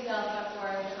gave himself up for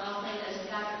us, an offering and a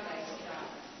sacrifice to God.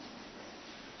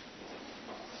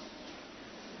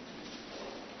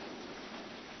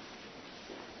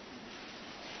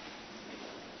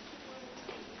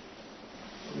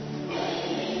 Thank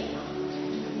you.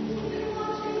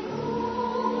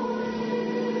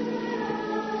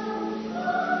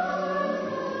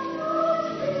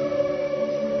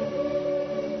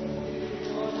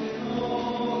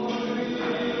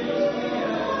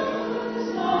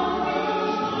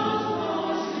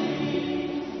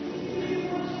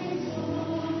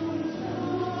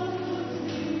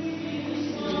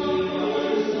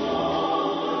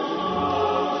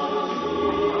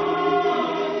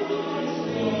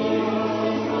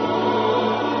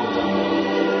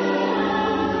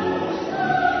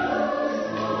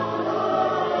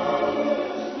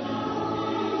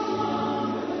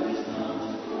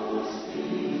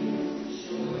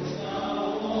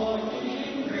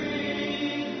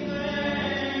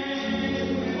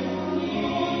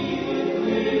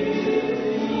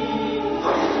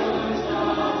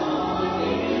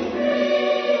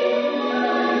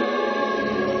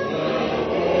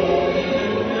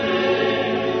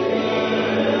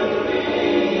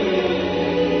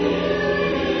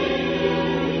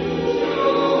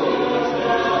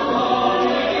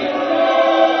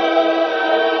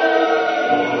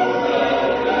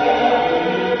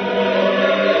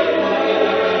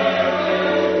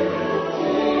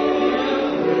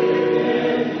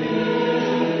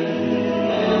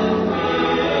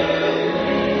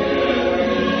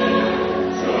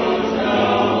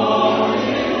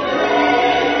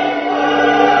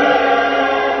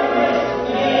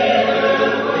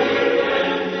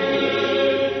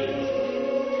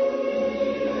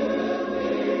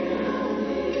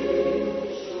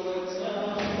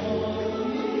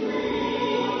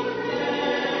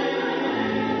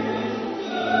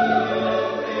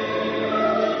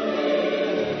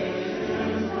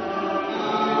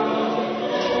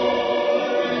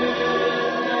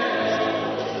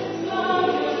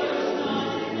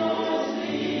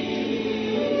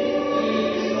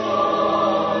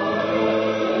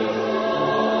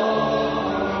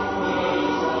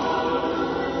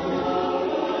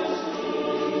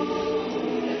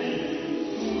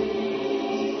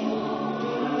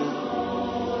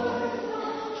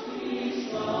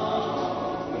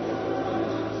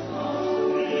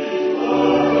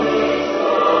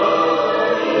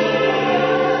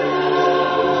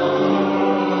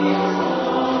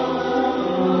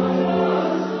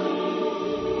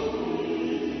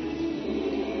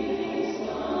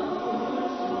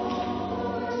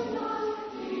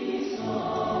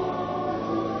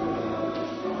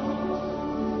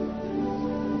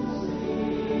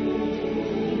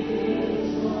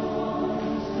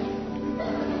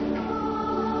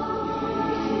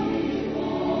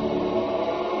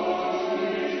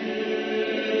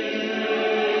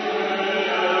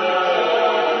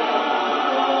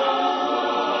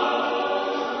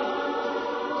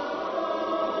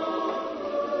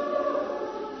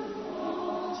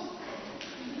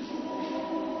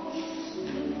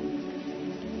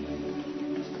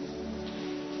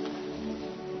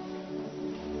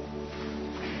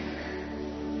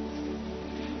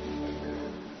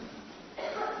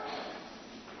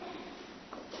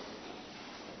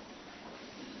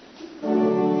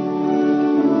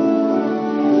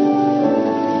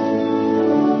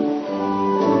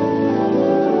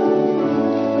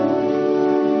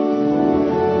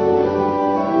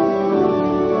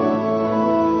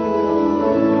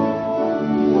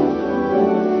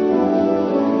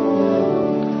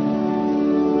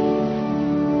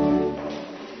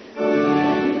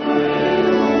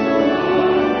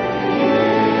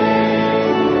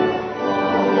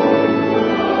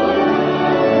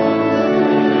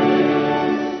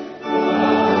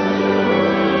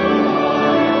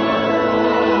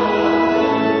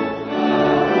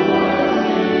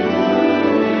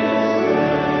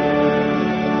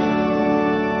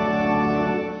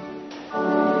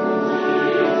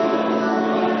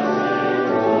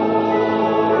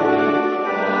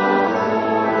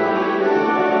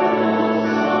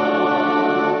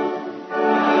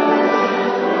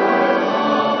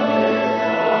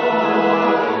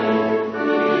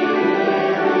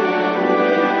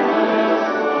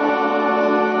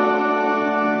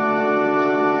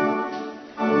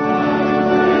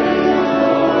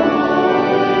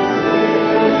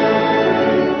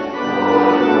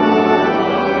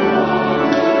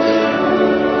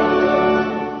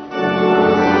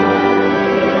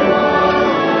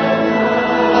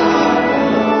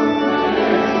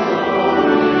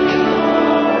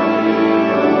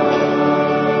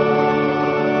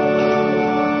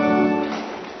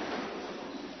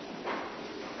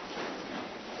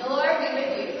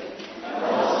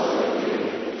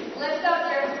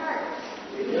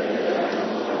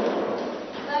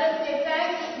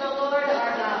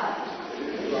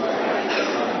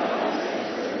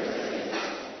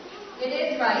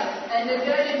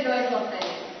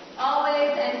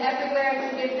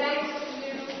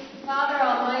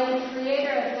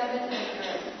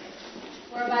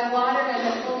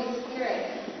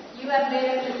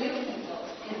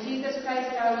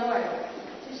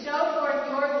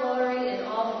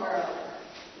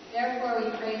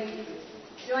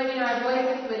 joining our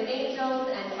voices with angels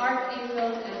and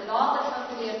archangels and with all the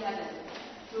company of heaven,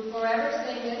 who forever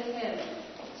sing this hymn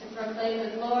to proclaim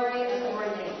the glory of your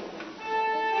name.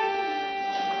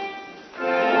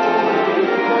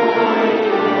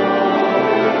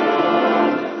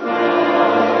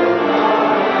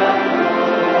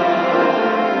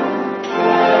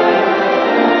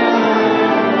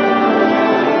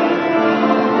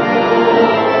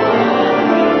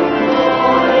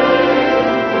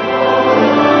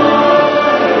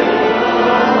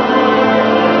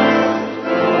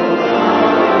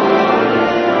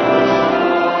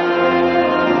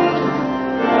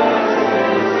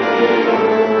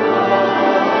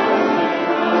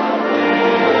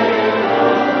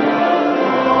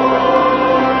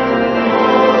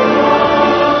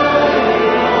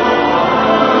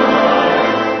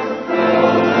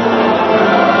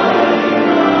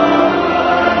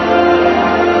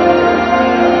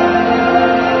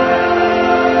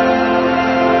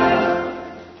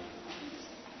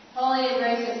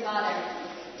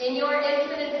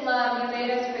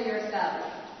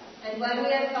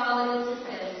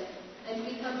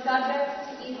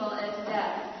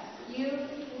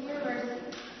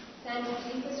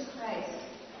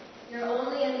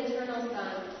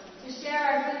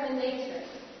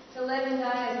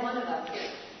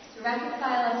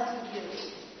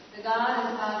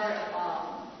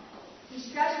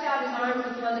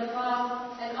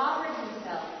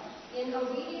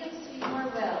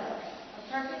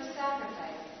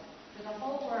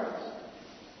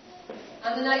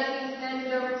 On the night he was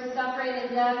handed over to suffering and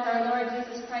death, our Lord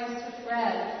Jesus Christ took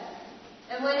bread.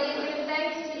 And when he had given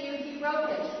thanks to you, he broke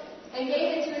it and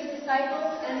gave it to his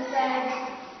disciples and said,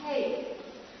 "Take,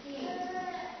 eat.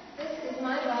 This is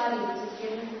my body which is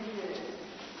given for you.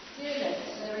 Do this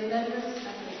for the remembrance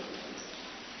of me."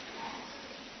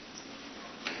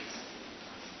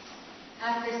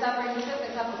 After supper, he took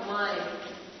a cup of wine.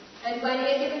 And when he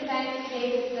had given thanks, he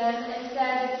gave it to them and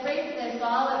said, "Drink this,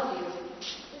 all of you.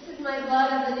 This is my blood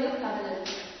of the new covenant,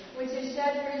 which is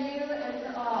shed for you and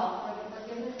for all for the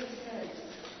forgiveness of sins.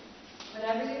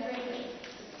 Whenever you drink it,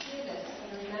 do this in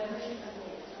remembrance of me."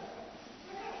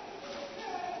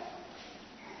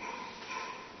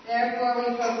 Therefore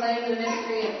we proclaim the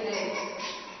mystery of faith.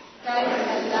 Christ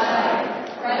has died.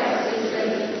 Christ is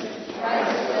risen.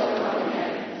 Christ will come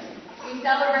again. We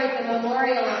celebrate the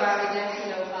memorial of our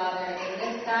redemption, O Father, in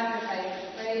this sacrifice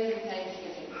of praise and thanksgiving.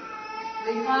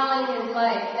 Recalling his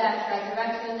life, death,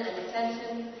 resurrection, and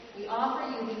ascension, we offer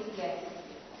you these gifts.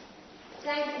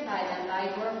 Sanctify them by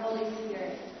your Holy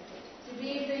Spirit, to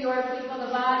be for your people the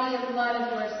body and blood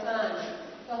of your Son,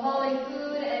 the holy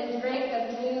food and drink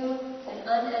of new and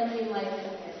unending life in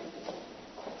him.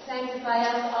 Sanctify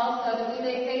us also that we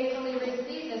may faithfully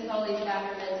receive this holy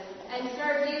sacrament and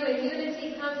serve you in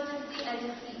unity, constancy, and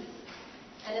peace.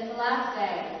 And at the last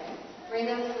day, bring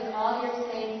us with all your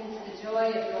saints into the joy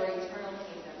of your eternal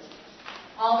kingdom.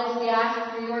 All this we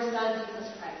ask through your Son, Jesus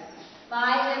Christ.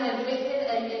 By him and with him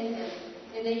and in him,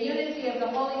 in the unity of the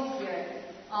Holy Spirit,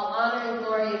 all honor and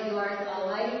glory is yours,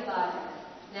 Almighty Father,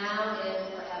 now and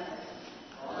forever.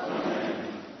 Amen.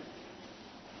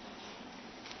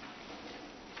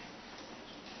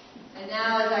 And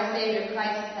now, as our Savior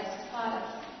Christ has taught us,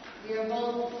 we are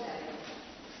bold to say,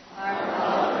 Our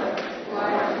Father, who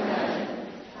art in heaven,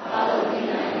 hallowed be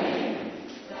thy name.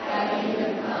 Thy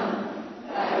kingdom come,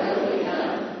 thy will be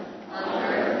done, on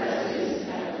earth as it is in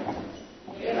heaven.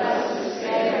 Give us this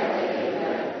day our daily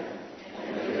bread, and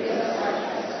forgive us our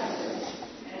trespasses,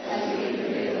 as we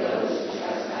forgive those who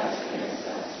trespass against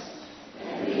us.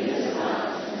 And lead us not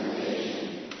into temptation,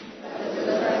 but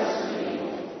deliver us from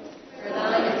evil. For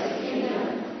thine is the kingdom,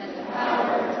 and the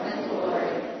power, and the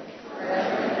glory,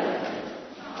 forever and ever.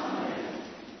 Amen.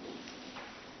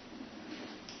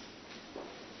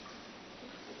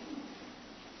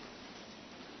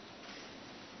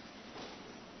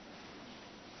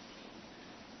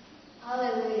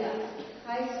 Hallelujah.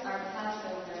 Christ our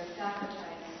Passover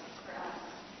sacrifice for us.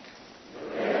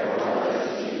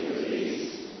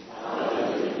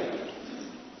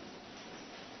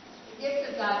 The gift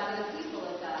of God for the people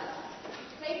of God.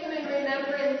 Take them in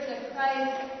remembrance that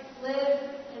Christ lived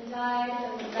and died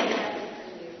and was resurrected for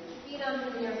you. Feed on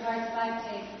him in your hearts by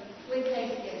faith with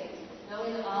thanksgiving,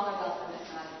 knowing that all are welcome at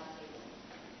God's table.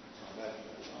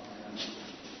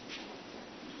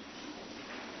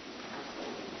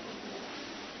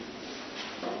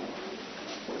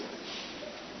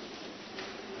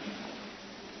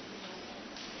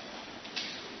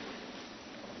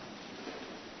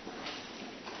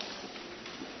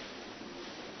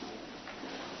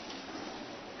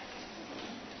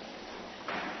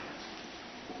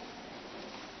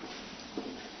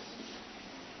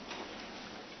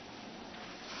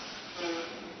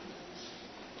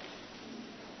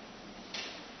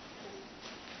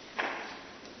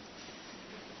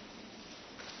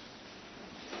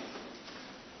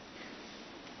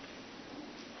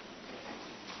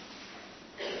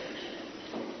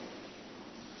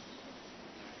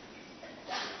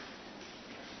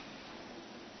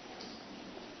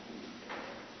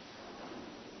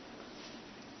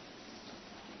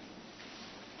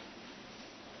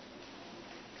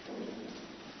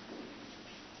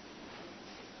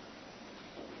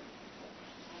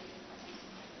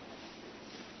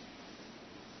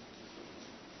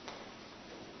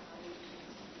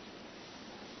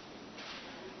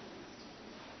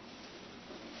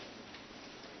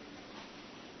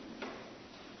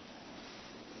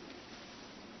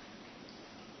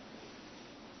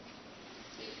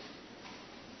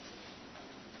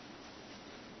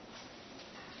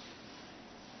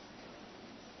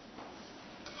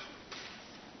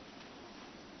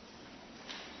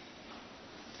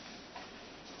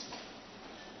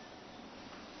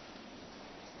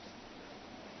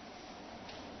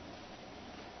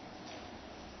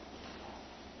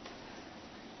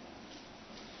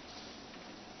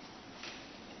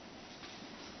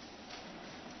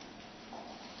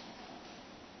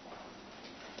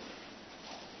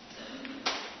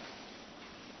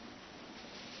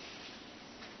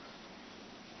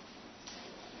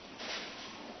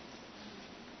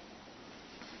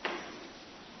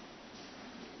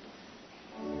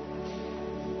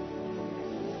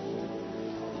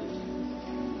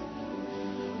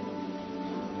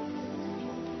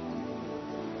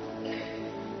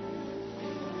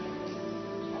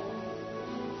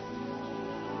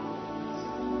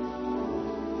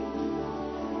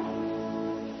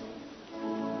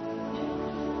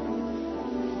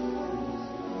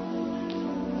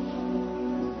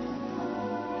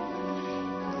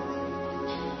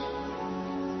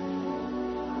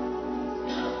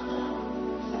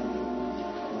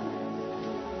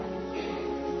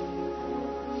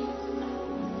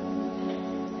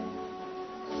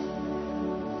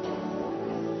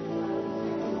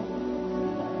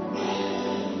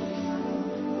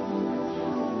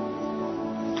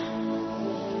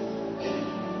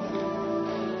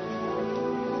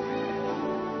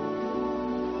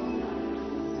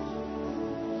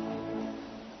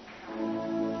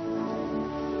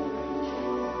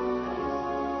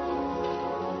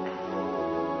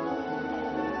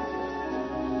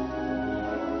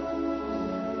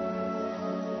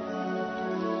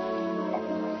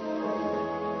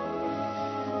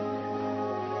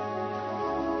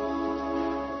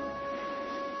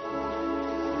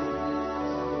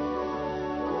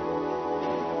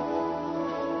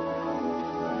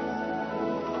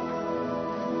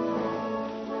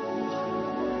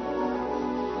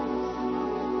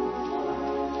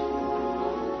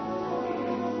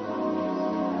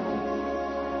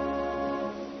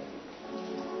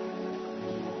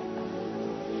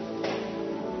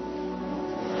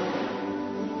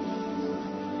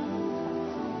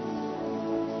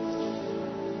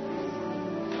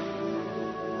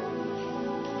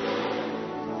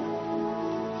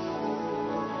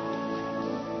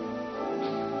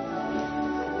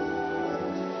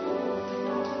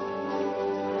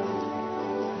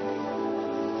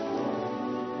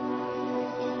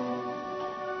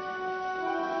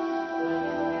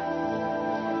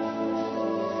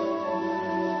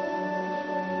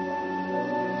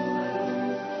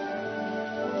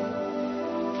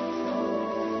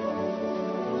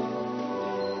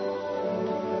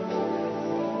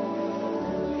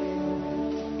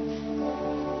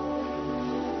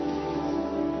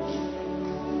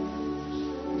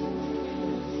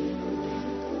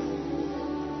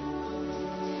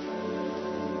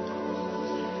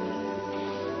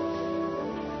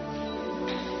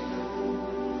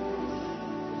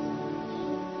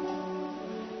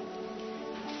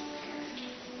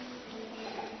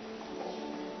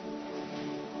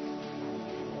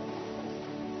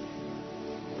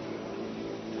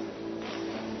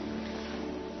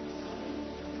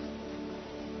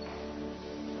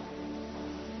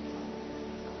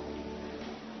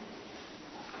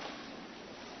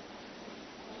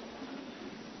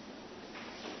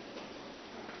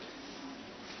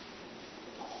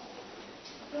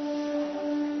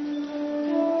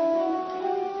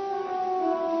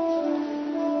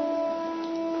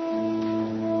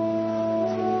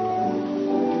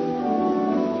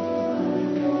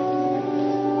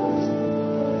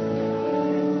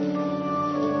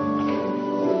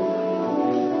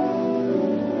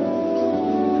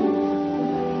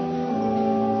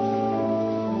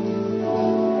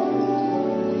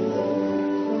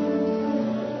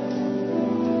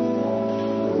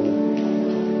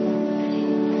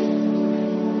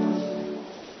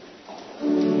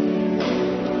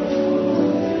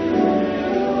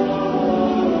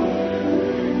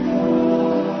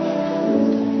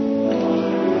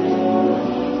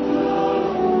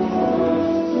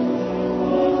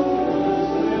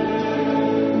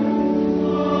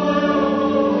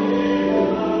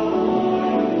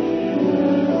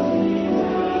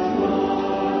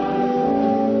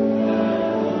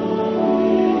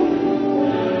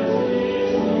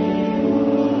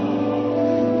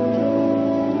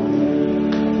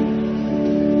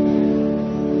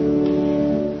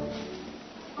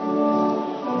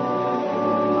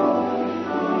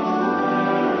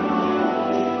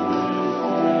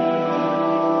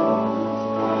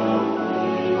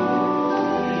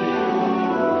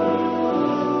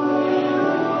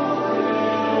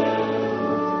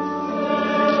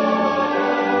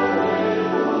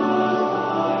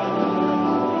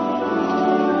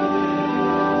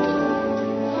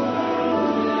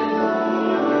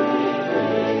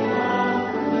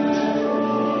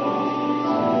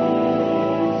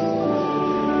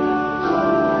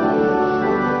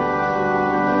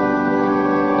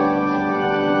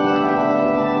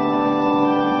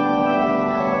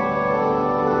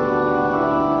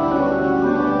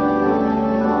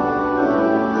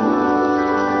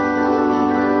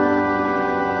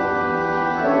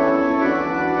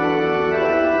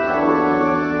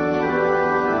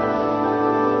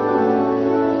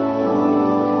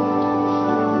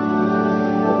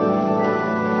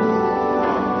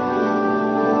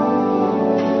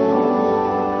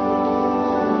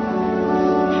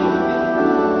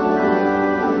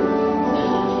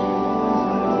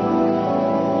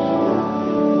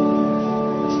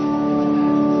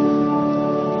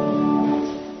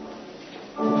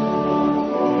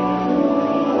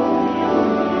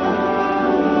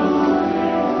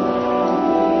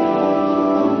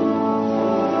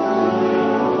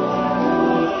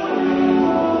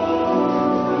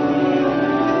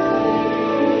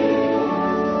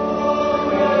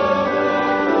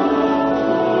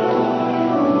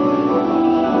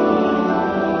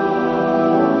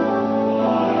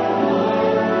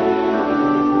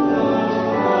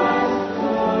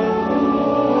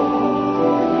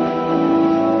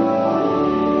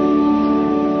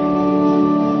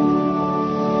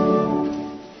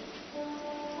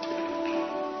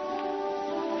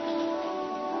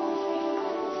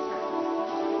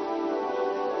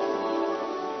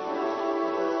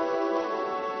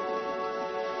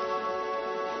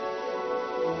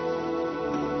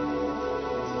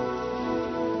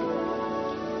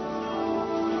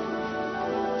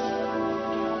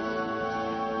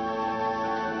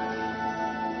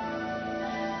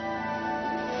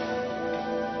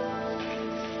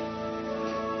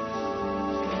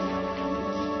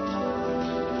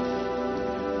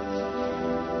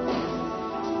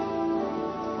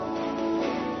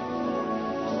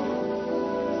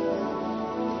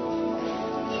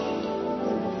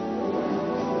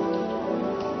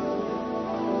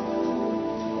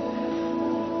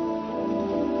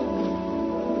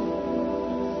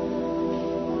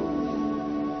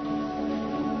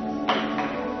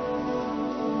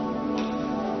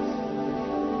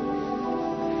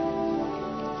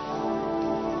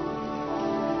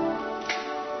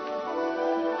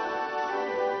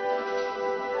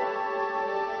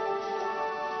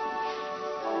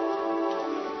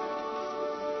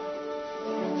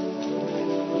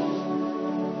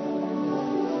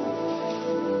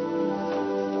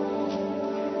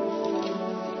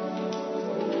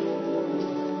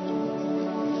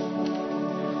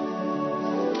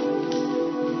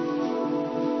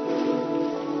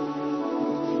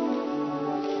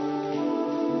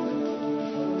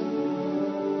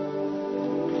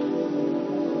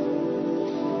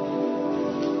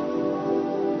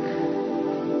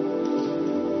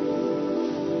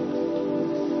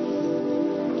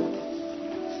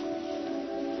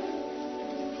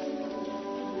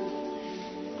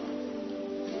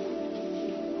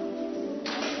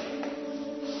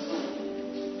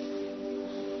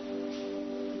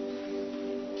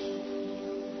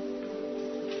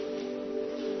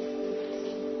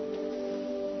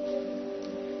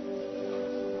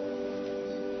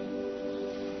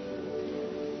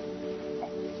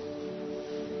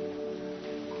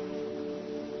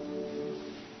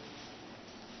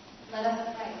 Let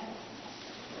us pray.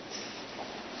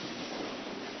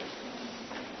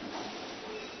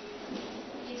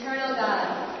 Eternal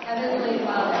God, Heavenly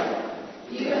Father,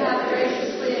 you have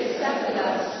graciously accepted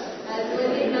us as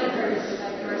living members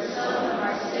of your Son,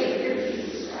 our Savior,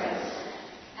 Jesus Christ,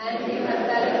 and you have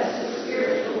fed us with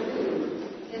spiritual food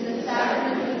in the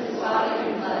sacrament of his body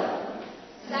and blood.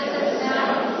 Send us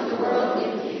now into the world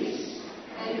in peace,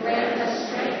 and grant us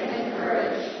strength and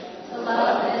courage to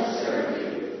love and serve you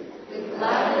with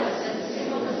gladness and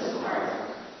singleness of heart,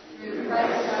 through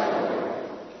Christ our Lord.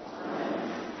 Amen.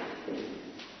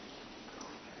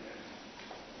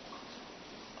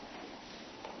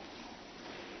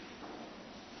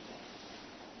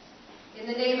 In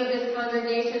the name of this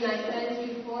congregation, I send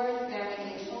you forth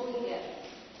bearing these holy gifts,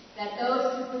 that those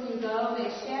to whom you go may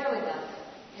share with us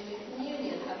in the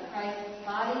communion of Christ's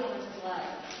body and blood.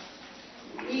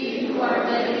 We who are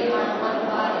many are one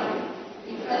body,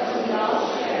 because we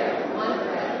all share one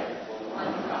bread,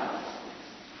 one cup.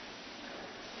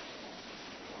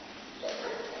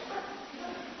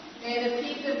 May the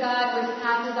peace of God, which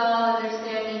passes all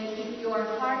understanding, keep your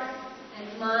hearts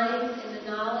and minds in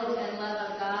the knowledge and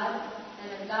love of God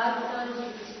and of God's Son,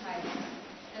 Jesus Christ.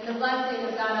 And the blessing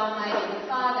of God Almighty, the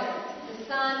Father, the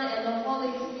Son, and the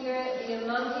Holy Spirit be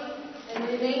among you and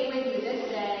remain with you this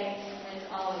day